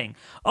clotting.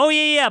 Oh,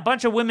 yeah, a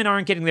bunch of women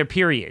aren't getting their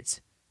periods.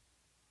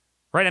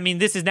 Right? I mean,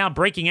 this is now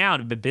breaking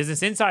out.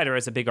 Business Insider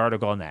has a big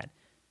article on that.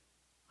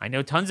 I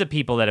know tons of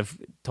people that have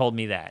told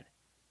me that.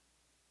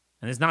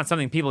 And it's not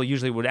something people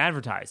usually would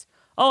advertise.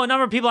 Oh, a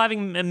number of people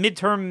having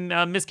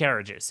midterm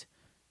miscarriages.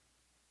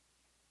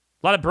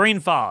 A lot of brain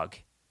fog.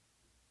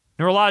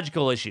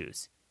 neurological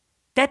issues.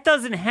 That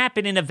doesn't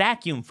happen in a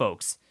vacuum,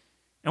 folks.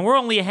 And we're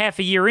only a half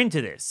a year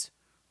into this,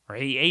 or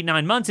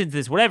 8-9 months into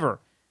this, whatever.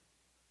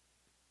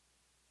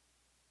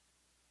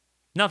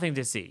 Nothing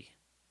to see.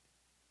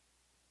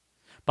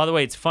 By the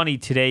way, it's funny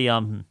today,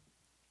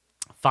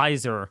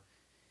 Pfizer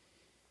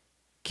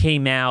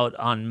came out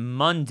on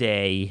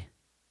Monday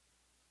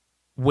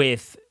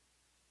with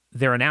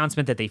their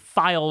announcement that they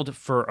filed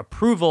for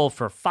approval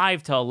for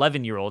 5 to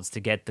 11-year-olds to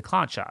get the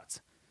clot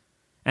shots.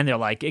 And they're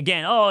like,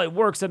 again, oh, it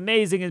works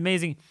amazing,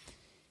 amazing.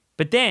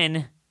 But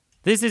then,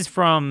 this is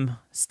from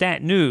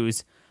Stat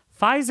News,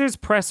 Pfizer's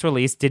press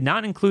release did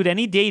not include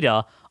any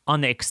data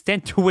on the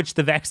extent to which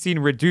the vaccine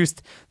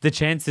reduced the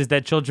chances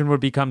that children would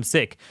become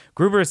sick.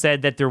 Gruber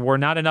said that there were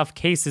not enough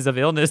cases of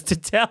illness to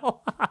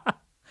tell.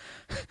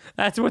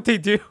 That's what they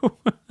do.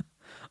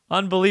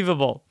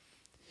 Unbelievable.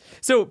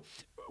 So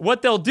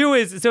what they'll do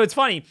is, so it's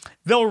funny,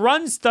 they'll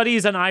run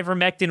studies on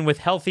ivermectin with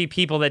healthy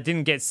people that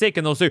didn't get sick,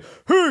 and they'll say,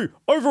 hey,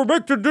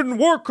 ivermectin didn't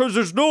work because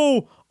there's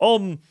no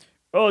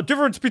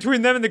difference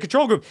between them and the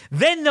control group.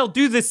 Then they'll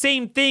do the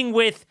same thing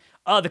with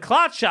the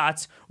clot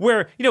shots,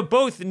 where,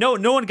 both, no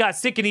one got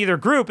sick in either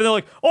group, and they're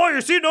like, oh,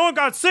 you see, no one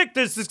got sick,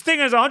 this thing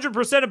has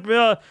 100%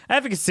 of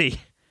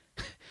efficacy.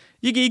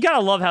 You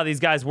gotta love how these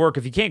guys work.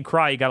 If you can't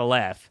cry, you gotta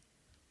laugh.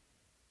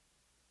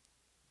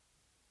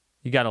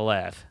 You gotta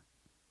laugh.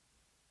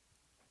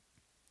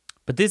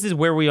 But this is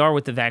where we are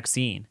with the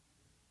vaccine.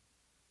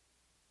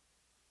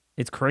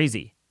 It's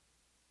crazy.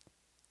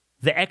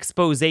 The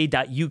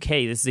expose.uk,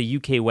 this is a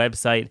UK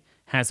website,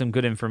 has some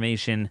good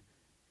information.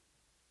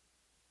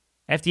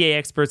 FDA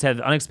experts have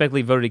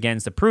unexpectedly voted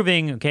against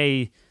approving,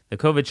 the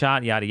COVID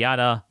shot, yada,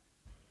 yada.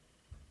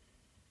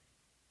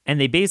 And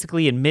they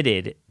basically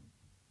admitted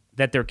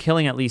that they're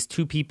killing at least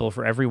 2 people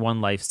for every 1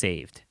 life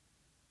saved.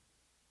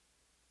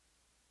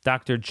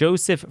 Dr.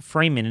 Joseph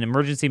Freeman, an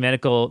emergency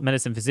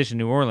medicine physician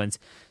in New Orleans,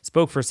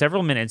 spoke for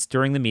several minutes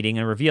during the meeting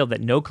and revealed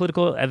that no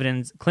clinical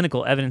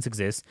evidence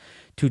exists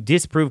to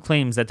disprove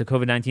claims that the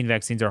COVID-19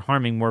 vaccines are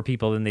harming more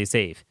people than they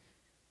save.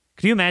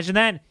 Can you imagine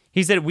that?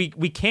 He said, we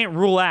can't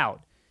rule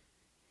out.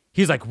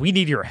 He's like, we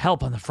need your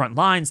help on the front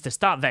lines to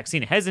stop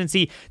vaccine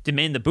hesitancy,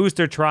 demand the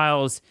booster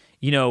trials,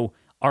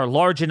 are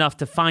large enough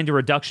to find a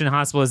reduction in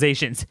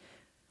hospitalizations.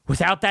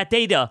 Without that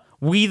data,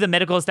 we, the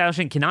medical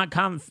establishment, cannot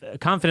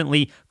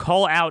confidently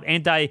call out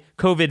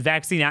anti-COVID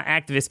vaccine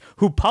activists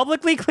who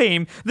publicly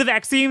claim the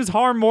vaccines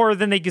harm more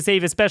than they can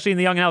save, especially in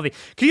the young and healthy.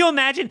 Can you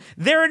imagine?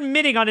 They're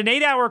admitting on an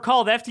 8-hour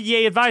call, the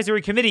FDA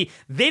advisory committee,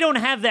 they don't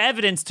have the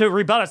evidence to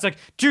rebut us. Like,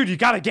 dude, you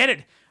got to get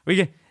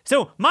it.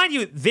 So, mind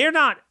you, they're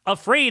not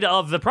afraid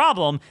of the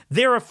problem.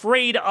 They're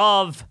afraid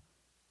of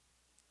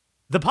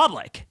the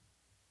public.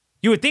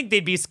 You would think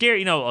they'd be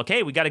scared,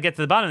 okay, we got to get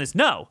to the bottom of this.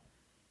 No.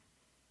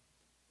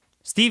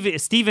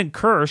 Stephen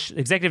Kirsch,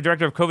 executive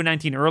director of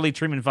COVID-19 Early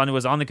Treatment Fund, who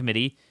was on the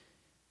committee,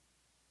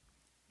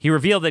 he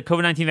revealed that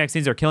COVID-19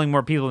 vaccines are killing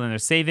more people than they're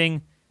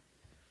saving.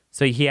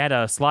 So he had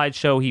a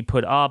slideshow he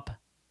put up.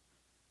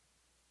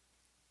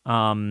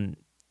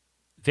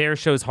 VAERS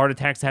shows heart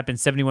attacks happen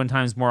 71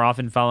 times more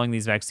often following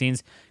these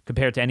vaccines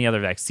compared to any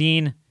other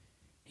vaccine.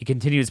 He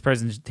continued his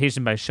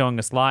presentation by showing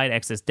a slide,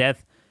 excess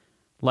death.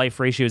 Life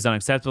ratio is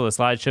unacceptable. The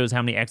slide shows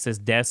how many excess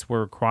deaths were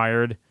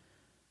required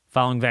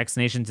following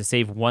vaccination to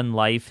save 1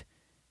 life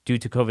due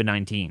to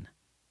COVID-19.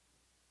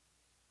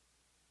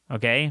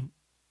 Okay?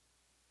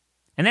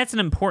 And that's an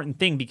important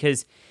thing,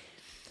 because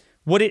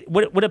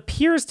what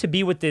appears to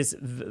be with this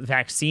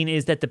vaccine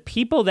is that the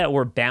people that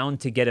were bound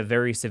to get a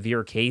very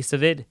severe case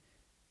of it,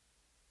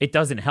 it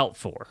doesn't help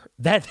for.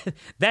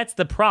 That's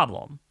the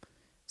problem.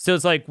 So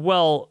it's like,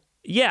 well,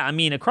 yeah,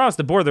 across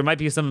the board, there might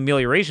be some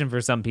amelioration for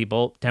some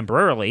people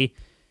temporarily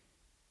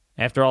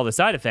after all the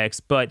side effects,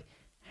 but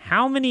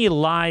how many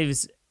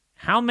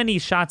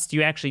shots do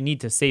you actually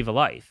need to save a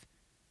life?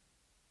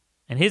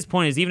 And his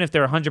point is, even if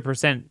they're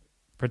 100%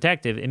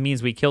 protective, it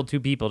means we killed 2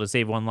 people to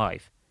save 1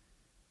 life.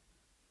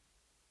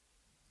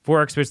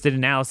 4 experts did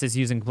analysis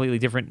using completely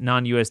different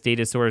non-U.S.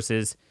 data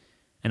sources,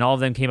 and all of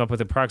them came up with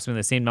approximately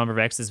the same number of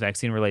excess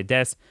vaccine-related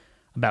deaths,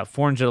 about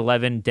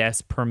 411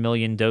 deaths per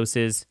million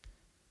doses.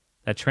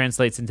 That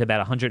translates into about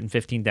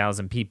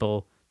 115,000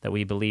 people that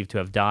we believe to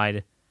have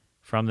died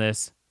from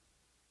this.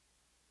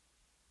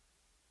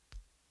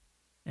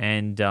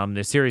 And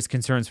there's serious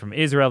concerns from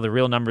Israel. The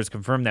real numbers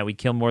confirm that we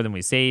kill more than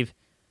we save.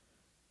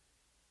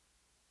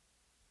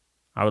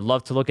 I would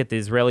love to look at the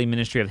Israeli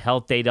Ministry of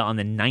Health data on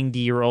the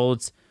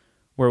 90-year-olds,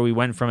 where we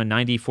went from a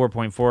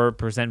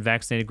 94.4%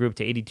 vaccinated group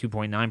to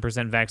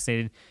 82.9%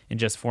 vaccinated in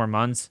just 4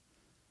 months.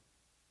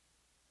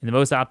 In the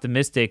most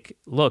optimistic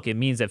look, it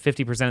means that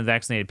 50% of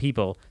vaccinated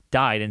people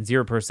died and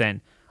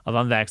 0% of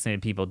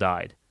unvaccinated people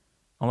died.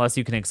 Unless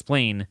you can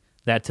explain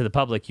that to the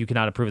public, you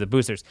cannot approve the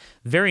boosters.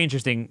 Very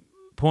interesting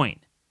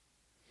point.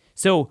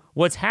 So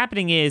what's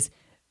happening is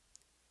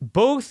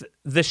both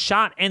the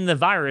shot and the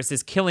virus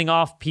is killing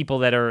off people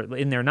that are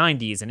in their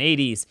 90s and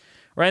 80s,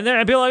 right? And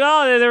they're like,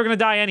 oh, they're going to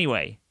die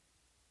anyway.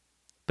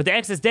 But the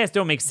excess deaths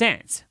don't make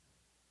sense.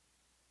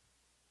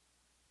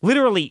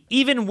 Literally,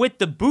 even with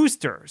the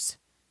boosters,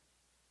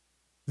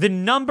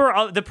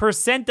 The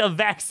percent of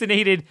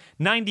vaccinated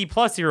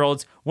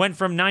 90-plus-year-olds went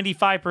from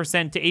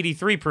 95% to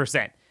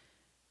 83%.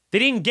 They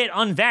didn't get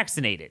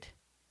unvaccinated.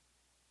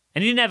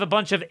 And you didn't have a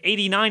bunch of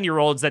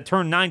 89-year-olds that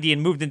turned 90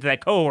 and moved into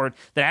that cohort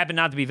that happened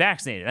not to be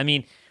vaccinated. I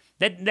mean,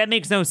 that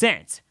makes no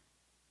sense.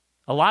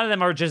 A lot of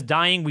them are just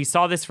dying. We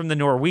saw this from the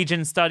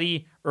Norwegian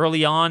study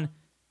early on.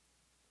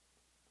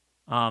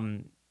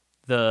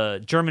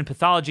 The German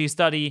pathology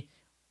study.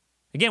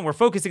 Again, we're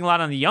focusing a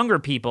lot on the younger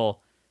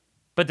people,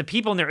 but the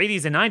people in their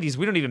 80s and 90s,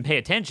 we don't even pay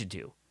attention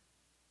to.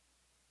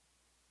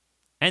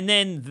 And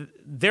then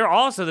they're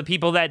also the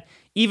people that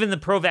even the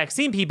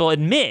pro-vaccine people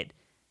admit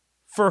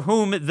for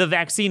whom the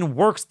vaccine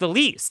works the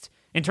least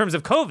in terms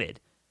of COVID.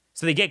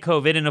 So they get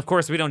COVID, and of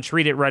course we don't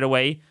treat it right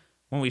away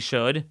when we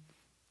should.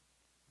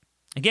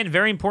 Again,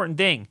 very important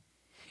thing.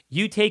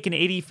 You take an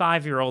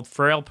 85-year-old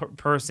frail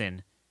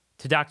person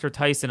to Dr.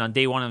 Tyson on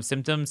day one of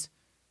symptoms,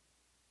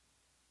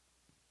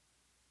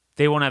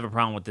 they won't have a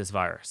problem with this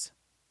virus.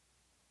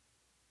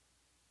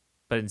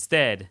 But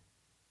instead,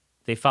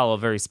 they follow a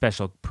very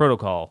special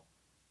protocol.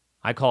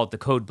 I call it the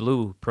Code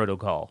Blue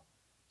protocol.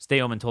 Stay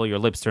home until your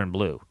lips turn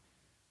blue.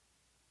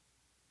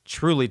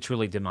 Truly,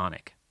 truly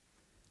demonic.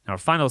 Now, our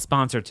final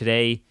sponsor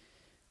today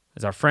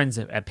is our friends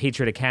at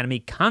Patriot Academy,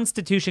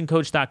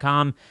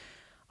 constitutioncoach.com.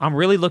 I'm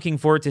really looking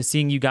forward to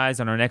seeing you guys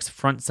on our next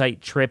front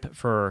sight trip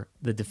for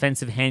the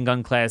defensive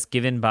handgun class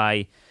given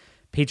by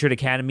Patriot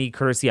Academy,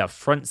 courtesy of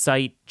Front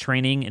Sight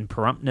Training in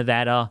Pahrump,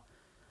 Nevada.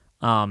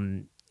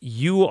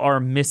 You are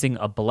missing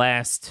a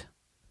blast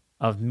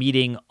of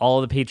meeting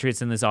all the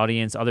Patriots in this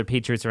audience, other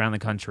Patriots around the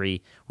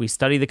country. We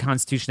study the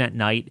Constitution at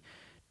night.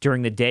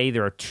 During the day,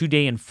 there are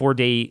 2-day and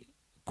 4-day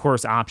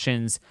course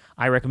options.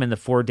 I recommend the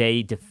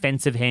 4-day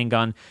defensive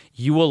handgun.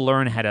 You will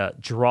learn how to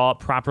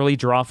properly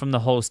draw from the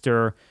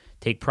holster,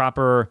 take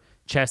proper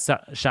chest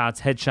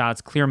shots,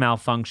 headshots, clear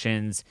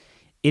malfunctions.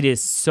 It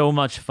is so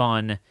much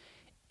fun.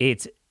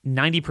 It's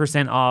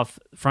 90% off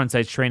Front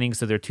Sight Training,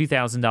 so their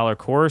 $2,000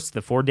 course, the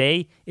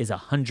 4-day, is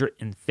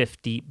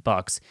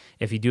 $150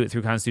 if you do it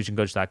through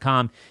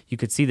constitutioncoach.com. You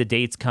could see the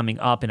dates coming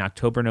up in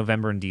October,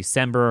 November, and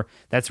December.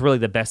 That's really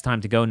the best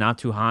time to go. Not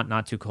too hot,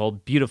 not too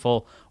cold.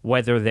 Beautiful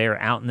weather there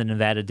out in the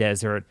Nevada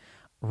desert.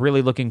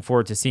 Really looking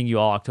forward to seeing you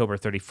all October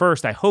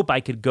 31st. I hope I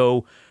could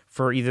go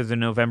for either the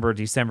November or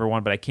December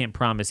one, but I can't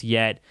promise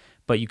yet.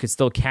 But you could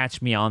still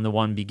catch me on the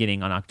one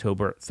beginning on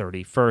October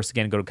 31st.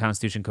 Again, go to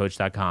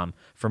constitutioncoach.com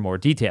for more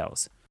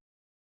details.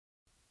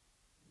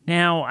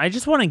 Now, I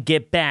just want to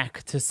get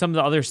back to some of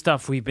the other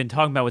stuff we've been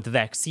talking about with the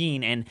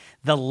vaccine and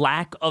the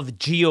lack of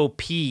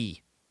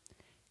GOP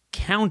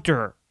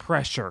counter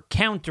pressure,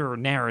 counter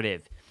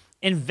narrative,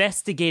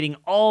 investigating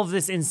all of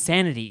this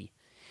insanity.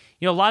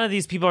 You know, a lot of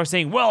these people are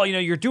saying, well, you know,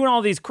 you're doing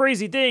all these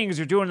crazy things.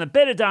 You're doing the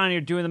betadine,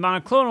 you're doing the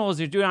monoclonals,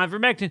 you're doing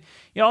ivermectin,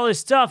 you know, all this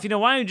stuff. You know,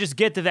 why don't you just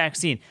get the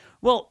vaccine?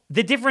 Well,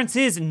 the difference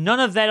is none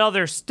of that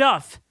other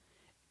stuff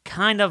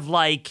kind of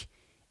like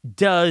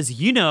does,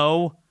 you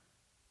know,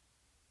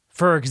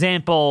 for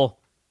example,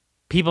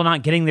 people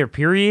not getting their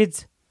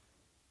periods.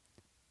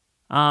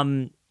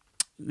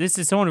 This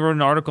is someone who wrote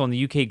an article in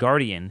the UK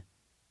Guardian.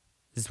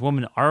 This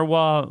woman,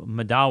 Arwa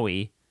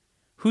Madawi,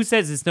 who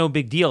says it's no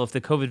big deal if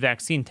the COVID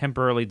vaccine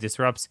temporarily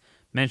disrupts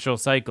menstrual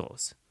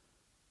cycles.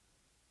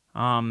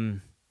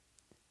 You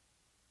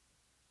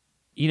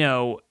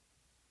know,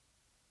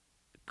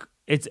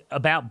 it's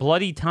about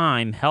bloody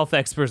time health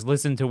experts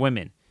listen to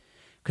women.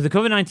 Could the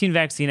COVID-19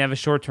 vaccine have a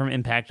short-term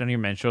impact on your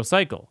menstrual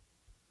cycle?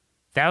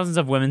 Thousands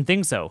of women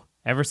think so.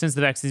 Ever since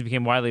the vaccines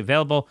became widely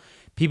available,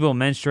 people who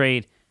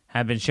menstruate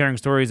have been sharing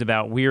stories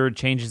about weird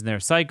changes in their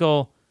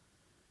cycle.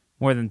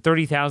 More than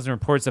 30,000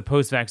 reports of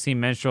post-vaccine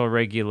menstrual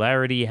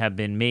irregularity have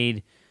been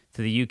made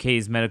to the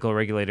UK's medical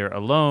regulator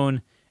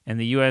alone, and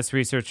the US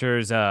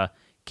researchers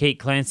Kate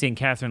Clancy and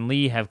Catherine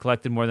Lee have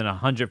collected more than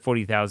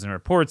 140,000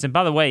 reports. And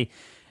by the way,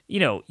 you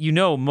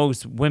know,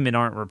 most women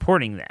aren't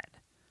reporting that.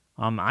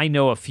 I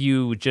know a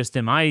few just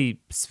in my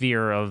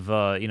sphere of,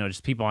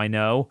 just people I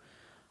know.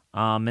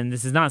 And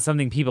this is not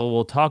something people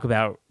will talk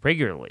about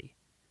regularly.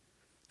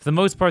 For the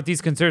most part,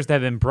 these concerns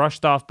have been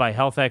brushed off by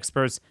health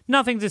experts.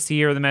 Nothing to see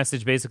here. The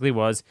message basically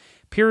was,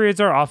 periods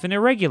are often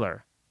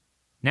irregular.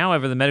 Now,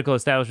 however, the medical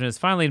establishment is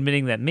finally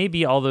admitting that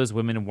maybe all those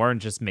women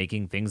weren't just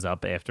making things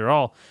up after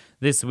all.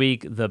 This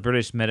week, the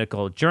British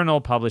Medical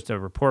Journal published a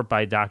report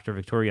by Dr.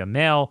 Victoria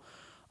Mail,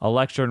 a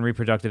lecturer in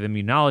reproductive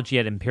immunology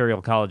at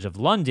Imperial College of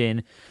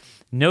London,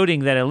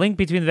 noting that a link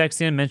between the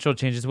vaccine and menstrual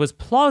changes was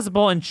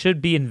plausible and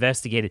should be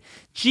investigated.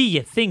 Gee,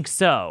 you think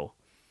so?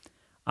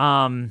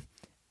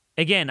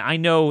 Again, I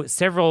know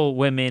several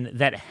women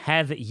that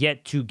have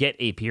yet to get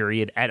a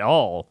period at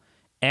all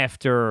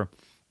after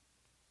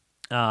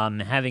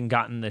having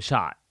gotten the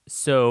shot.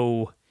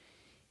 So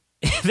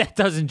that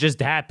doesn't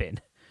just happen,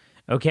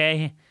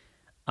 okay?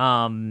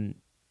 And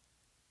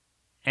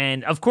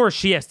of course,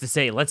 she has to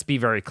say, let's be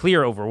very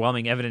clear,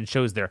 overwhelming evidence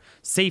shows they're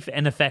safe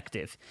and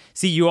effective.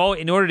 See,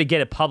 in order to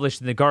get it published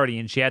in The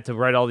Guardian, she had to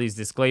write all these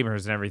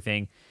disclaimers and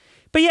everything.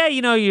 But yeah,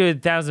 you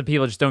 1,000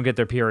 people just don't get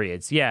their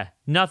periods. Yeah,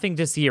 nothing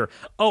to see here.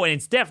 Oh, and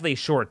it's definitely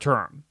short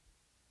term.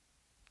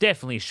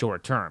 definitely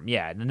short term.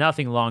 Yeah,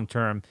 nothing long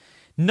term.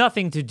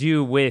 Nothing to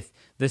do with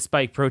the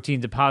spike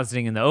protein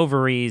depositing in the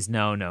ovaries.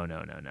 No.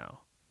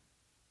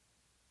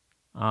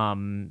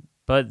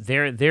 But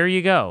there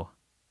you go.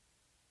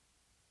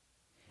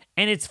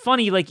 And it's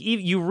funny, like,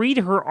 you read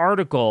her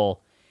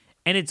article,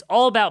 and it's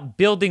all about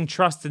building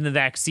trust in the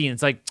vaccine.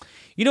 It's like,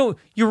 you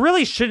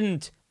really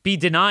shouldn't be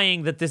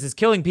denying that this is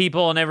killing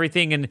people and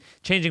everything and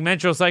changing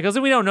menstrual cycles,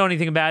 and we don't know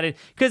anything about it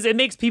because it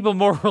makes people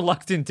more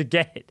reluctant to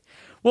get it.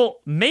 Well,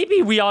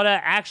 maybe we ought to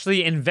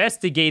actually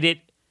investigate it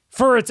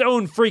for its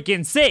own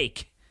freaking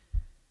sake.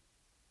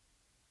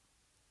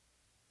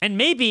 And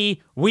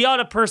maybe we ought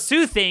to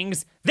pursue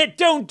things that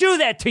don't do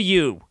that to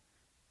you.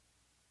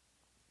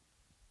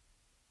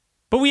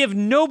 But we have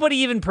nobody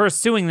even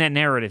pursuing that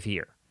narrative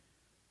here.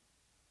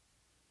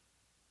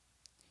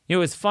 It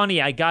was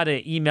funny, I got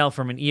an email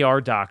from an ER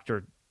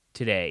doctor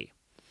today.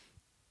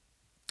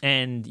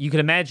 And you can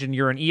imagine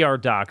you're an ER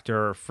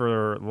doctor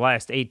for the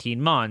last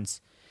 18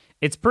 months.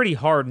 It's pretty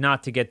hard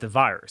not to get the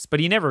virus, but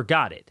he never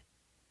got it.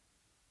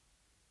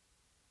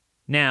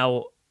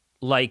 Now,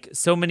 like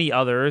so many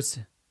others,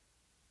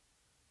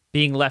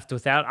 being left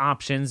without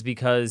options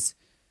because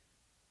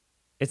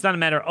it's not a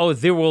matter,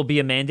 there will be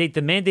a mandate.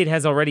 The mandate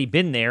has already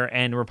been there,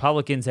 and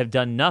Republicans have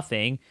done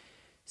nothing.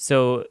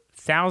 So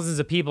thousands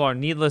of people are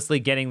needlessly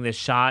getting this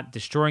shot,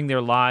 destroying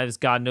their lives.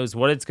 God knows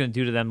what it's going to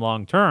do to them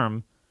long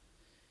term.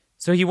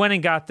 So he went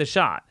and got the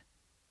shot.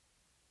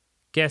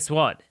 Guess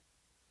what?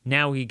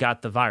 Now he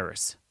got the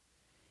virus.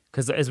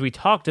 Because as we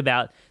talked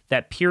about,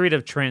 that period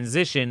of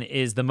transition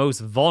is the most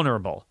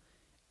vulnerable.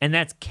 And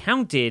that's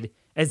counted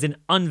as an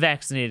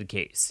unvaccinated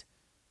case.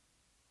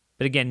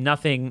 But again,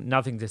 nothing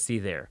to see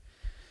there.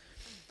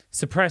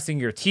 Suppressing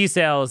your T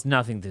cells,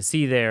 nothing to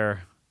see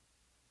there.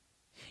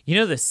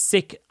 The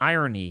sick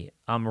irony,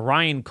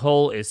 Ryan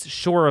Cole is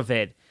sure of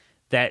it,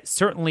 that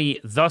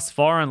certainly thus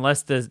far,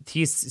 unless the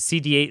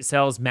CD8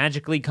 cells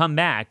magically come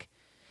back,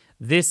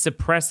 this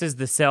suppresses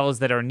the cells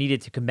that are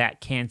needed to combat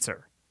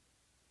cancer.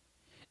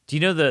 Do you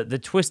know the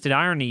twisted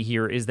irony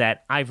here is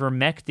that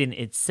ivermectin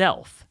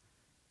itself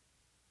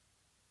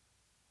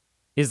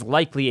is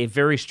likely a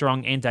very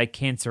strong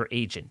anti-cancer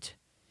agent.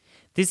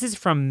 This is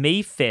from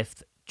May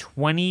 5th,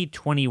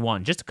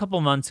 2021, just a couple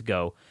months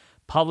ago,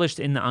 published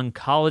in the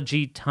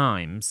Oncology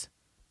Times.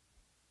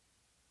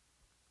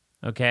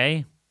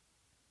 Okay?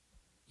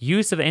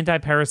 Use of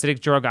antiparasitic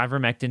drug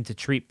ivermectin to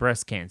treat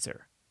breast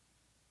cancer.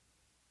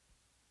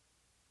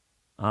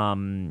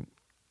 And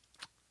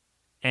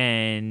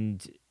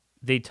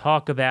they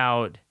talk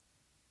about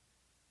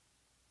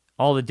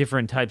all the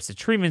different types of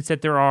treatments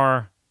that there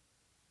are.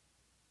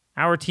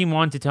 Our team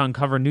wanted to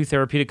uncover new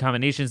therapeutic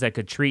combinations that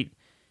could treat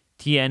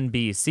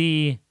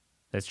TNBC,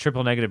 that's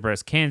triple negative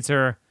breast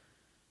cancer,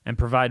 and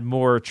provide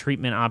more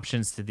treatment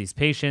options to these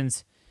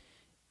patients.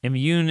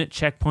 Immune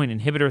checkpoint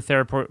inhibitor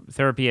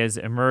therapy has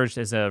emerged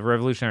as a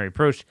revolutionary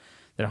approach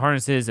that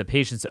harnesses a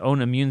patient's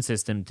own immune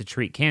system to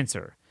treat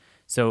cancer.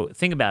 So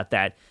think about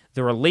that.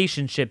 The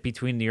relationship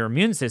between your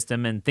immune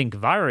system and think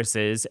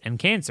viruses and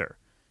cancer.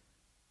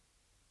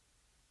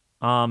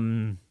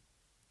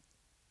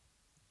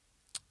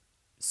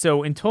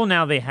 So until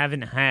now, they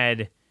haven't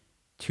had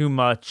too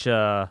much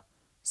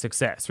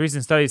success.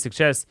 Recent studies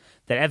suggest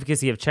that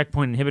efficacy of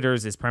checkpoint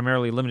inhibitors is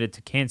primarily limited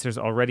to cancers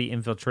already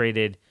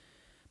infiltrated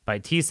by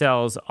T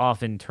cells,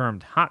 often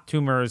termed hot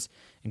tumors.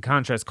 In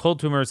contrast, cold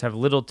tumors have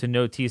little to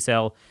no T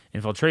cell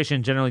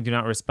infiltration, generally do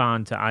not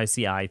respond to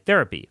ICI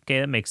therapy. Okay,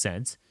 that makes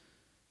sense.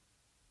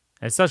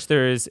 As such,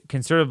 there is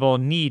considerable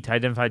need to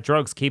identify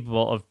drugs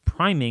capable of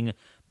priming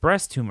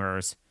breast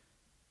tumors,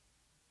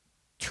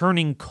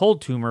 turning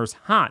cold tumors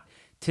hot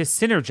to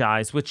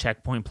synergize with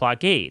checkpoint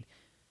blockade.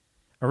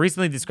 A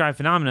recently described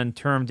phenomenon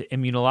termed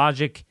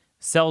immunologic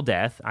cell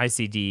death,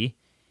 ICD,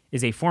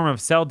 is a form of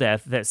cell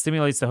death that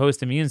stimulates the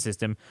host immune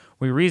system.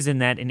 We reason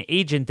that an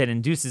agent that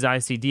induces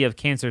ICD of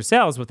cancer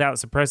cells without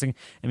suppressing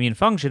immune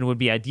function would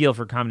be ideal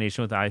for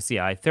combination with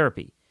ICI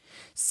therapy.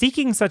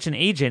 Seeking such an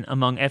agent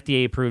among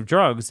FDA-approved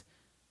drugs,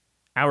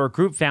 our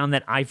group found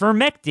that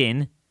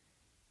ivermectin,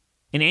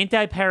 an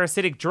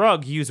antiparasitic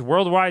drug used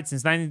worldwide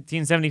since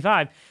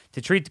 1975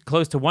 to treat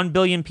close to 1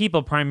 billion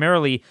people,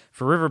 primarily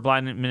for river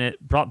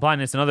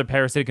blindness and other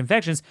parasitic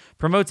infections,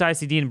 promotes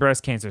ICD in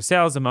breast cancer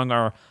cells. Among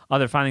our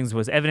other findings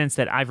was evidence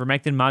that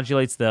ivermectin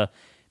modulates the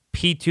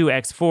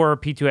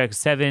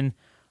P2X4,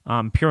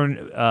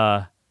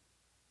 P2X7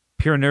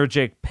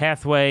 purinergic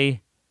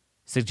pathway,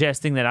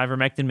 suggesting that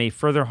ivermectin may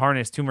further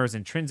harness tumors'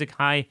 intrinsic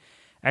high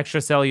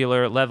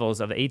extracellular levels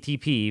of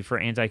ATP for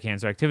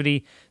anti-cancer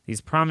activity.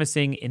 These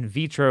promising in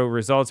vitro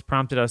results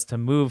prompted us to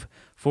move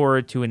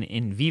forward to an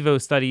in vivo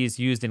studies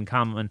used in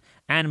common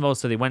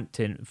animals. So they went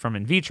from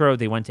in vitro,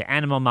 they went to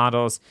animal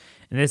models.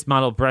 In this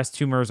model, breast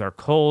tumors are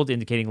cold,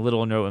 indicating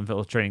little or no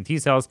infiltrating T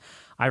cells.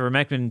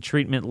 Ivermectin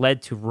treatment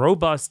led to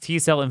robust T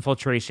cell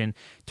infiltration,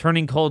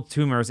 turning cold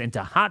tumors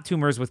into hot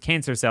tumors with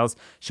cancer cells,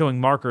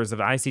 showing markers of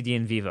ICD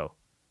in vivo.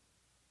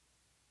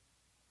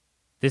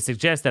 This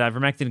suggests that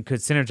ivermectin could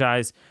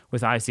synergize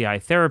with ICI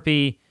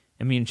therapy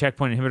Immune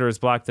checkpoint inhibitors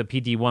block the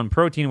PD-1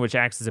 protein, which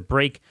acts as a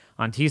brake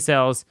on T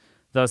cells,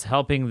 thus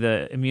helping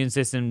the immune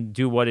system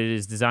do what it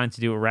is designed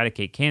to do,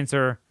 eradicate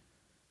cancer.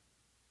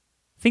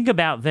 Think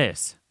about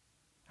this.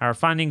 Our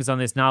findings on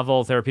this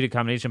novel therapeutic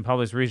combination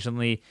published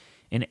recently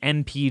in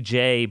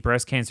MPJ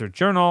Breast Cancer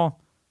Journal.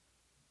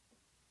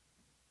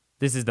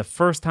 This is the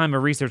first time a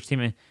research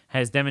team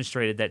has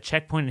demonstrated that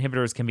checkpoint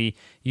inhibitors can be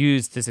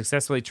used to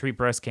successfully treat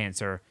breast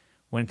cancer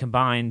when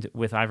combined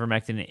with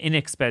ivermectin, an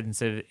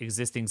inexpensive,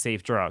 existing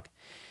safe drug.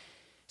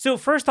 So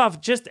first off,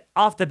 just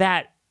off the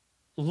bat,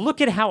 look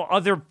at how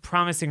other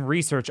promising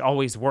research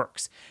always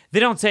works. They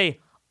don't say,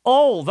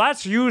 oh,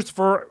 that's used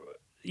for,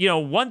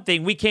 one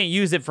thing, we can't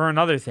use it for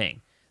another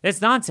thing.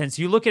 That's nonsense.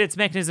 You look at its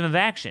mechanism of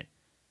action.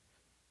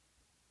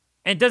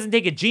 And it doesn't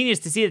take a genius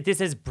to see that this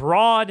has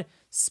broad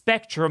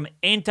spectrum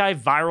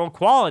antiviral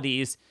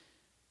qualities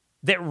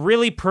that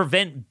really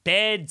prevent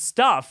bad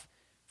stuff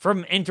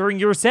from entering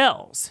your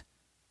cells.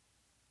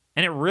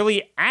 And it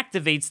really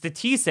activates the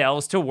T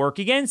cells to work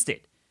against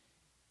it.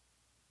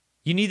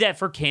 You need that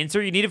for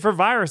cancer, you need it for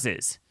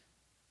viruses.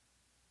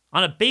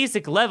 On a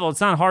basic level,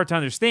 it's not hard to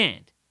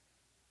understand.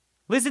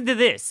 Listen to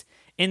this.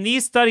 In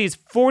these studies,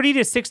 40 to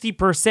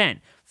 60%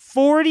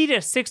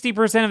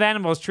 of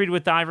animals treated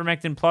with the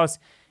ivermectin plus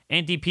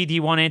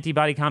anti-PD-1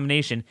 antibody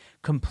combination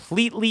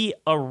completely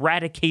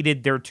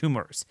eradicated their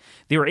tumors.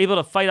 They were able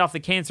to fight off the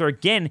cancer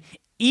again,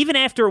 even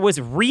after it was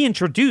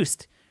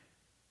reintroduced.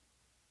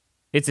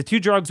 It's the two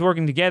drugs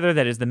working together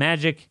that is the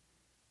magic.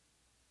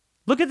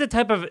 Look at the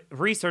type of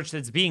research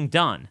that's being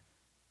done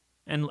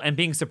and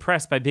being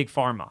suppressed by big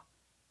pharma.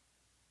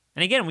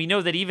 And again, we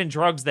know that even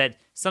drugs that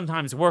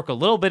sometimes work a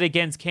little bit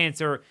against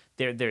cancer,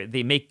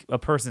 they make a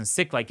person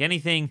sick like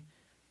anything.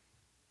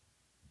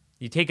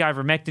 You take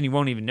ivermectin, you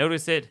won't even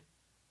notice it.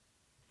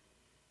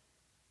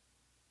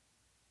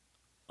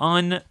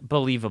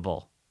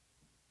 Unbelievable.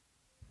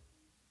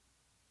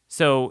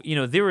 So,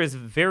 there is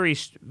very,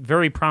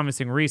 very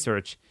promising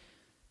research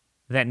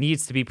that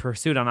needs to be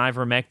pursued on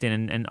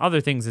ivermectin and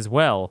other things as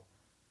well.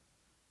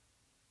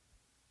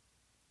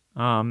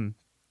 When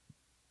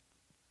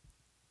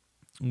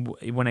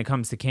it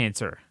comes to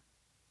cancer.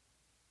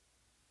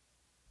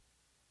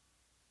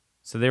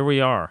 So there we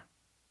are.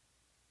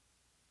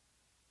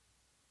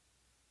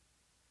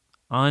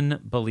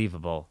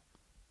 Unbelievable.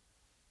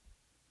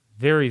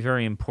 Very,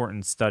 very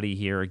important study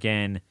here.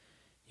 Again,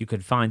 you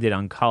could find it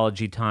on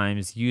Oncology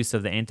Times, use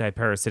of the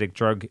antiparasitic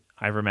drug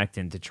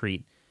ivermectin to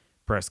treat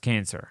breast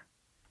cancer.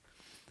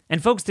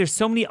 And folks, there's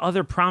so many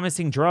other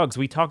promising drugs.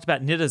 We talked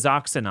about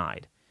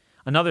nitazoxanide,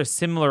 another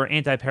similar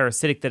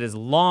antiparasitic that has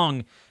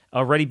long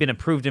already been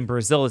approved in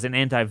Brazil as an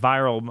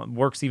antiviral,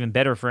 works even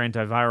better for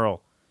antiviral.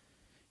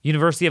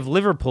 University of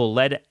Liverpool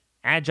led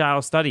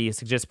agile study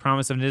suggests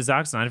promise of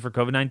nitazoxanide for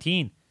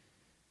COVID-19.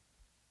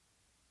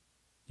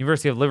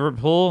 University of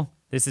Liverpool,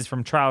 this is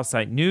from Trial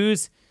Site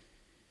News.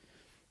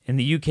 In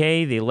the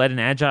UK, they led an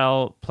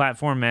agile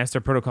platform master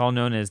protocol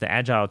known as the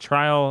Agile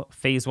Trial,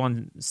 phase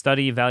 1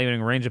 study evaluating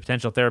a range of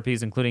potential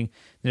therapies, including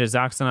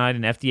nitazoxanide,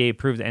 an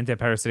FDA-approved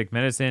antiparasitic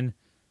medicine.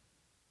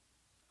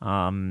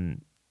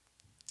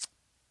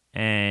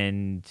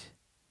 And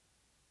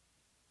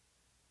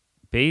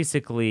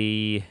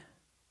basically,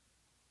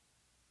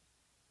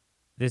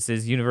 this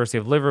is University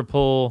of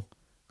Liverpool,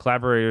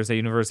 collaborators at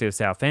University of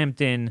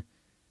Southampton,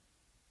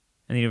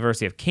 and the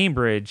University of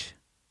Cambridge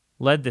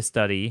led the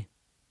study,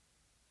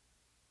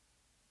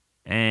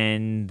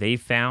 and they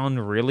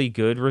found really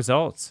good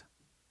results.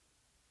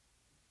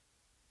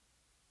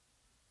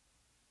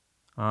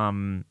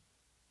 Back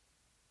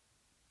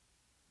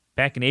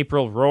in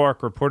April,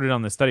 Roark reported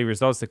on the study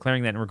results,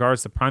 declaring that in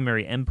regards to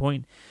primary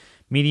endpoint,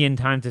 median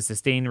time to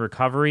sustain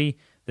recovery,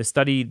 the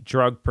study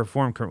drug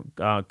performed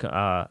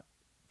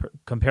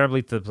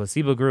comparably to the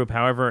placebo group.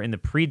 However, in the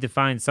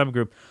predefined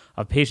subgroup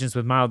of patients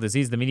with mild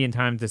disease, the median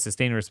time to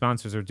sustain a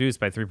response was reduced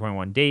by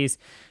 3.1 days.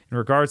 In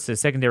regards to the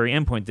secondary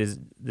endpoint,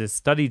 the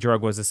study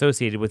drug was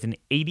associated with an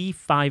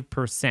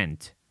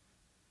 85%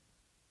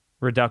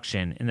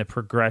 reduction in the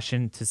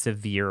progression to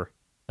severe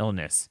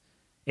illness,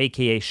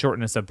 aka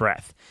shortness of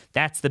breath.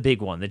 That's the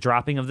big one, the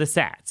dropping of the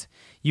SATs.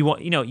 You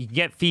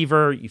get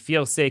fever, you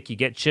feel sick, you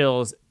get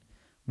chills.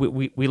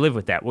 We live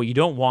with that. What you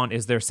don't want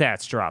is their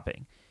SATs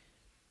dropping.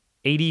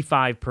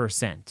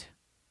 85%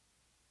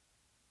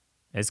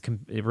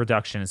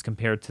 reduction as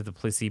compared to the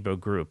placebo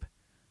group.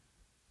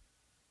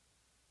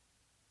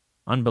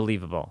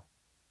 Unbelievable.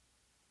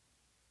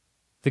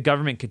 The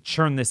government could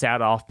churn this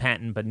out off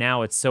patent, but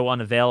now it's so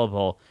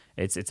unavailable,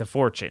 it's a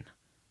fortune.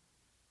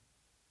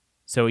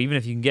 So even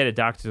if you can get a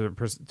doctor to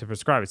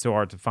prescribe, it's so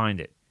hard to find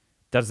it.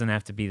 Doesn't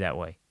have to be that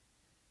way.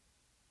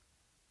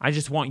 I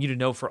just want you to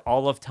know for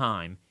all of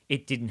time,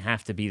 it didn't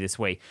have to be this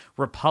way.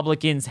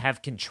 Republicans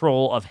have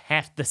control of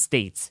half the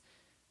states.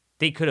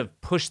 They could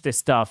have pushed this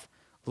stuff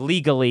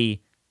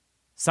legally,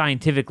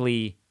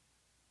 scientifically,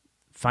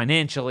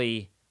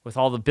 financially, with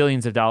all the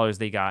billions of dollars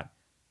they got.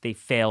 They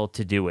failed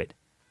to do it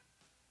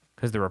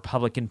because the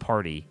Republican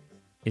Party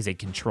is a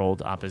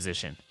controlled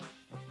opposition.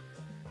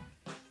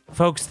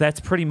 Folks, that's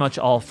pretty much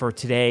all for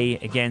today.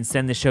 Again,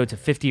 send the show to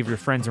 50 of your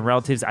friends and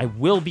relatives. I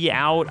will be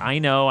out. I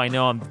know.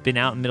 I've been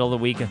out in the middle of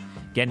the week.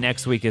 Again,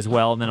 next week as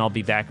well. And then I'll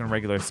be back on a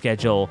regular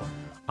schedule.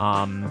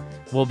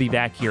 We'll be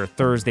back here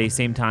Thursday,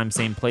 same time,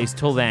 same place.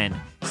 Till then,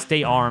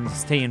 stay armed,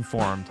 stay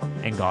informed,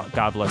 and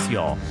God bless you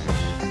all.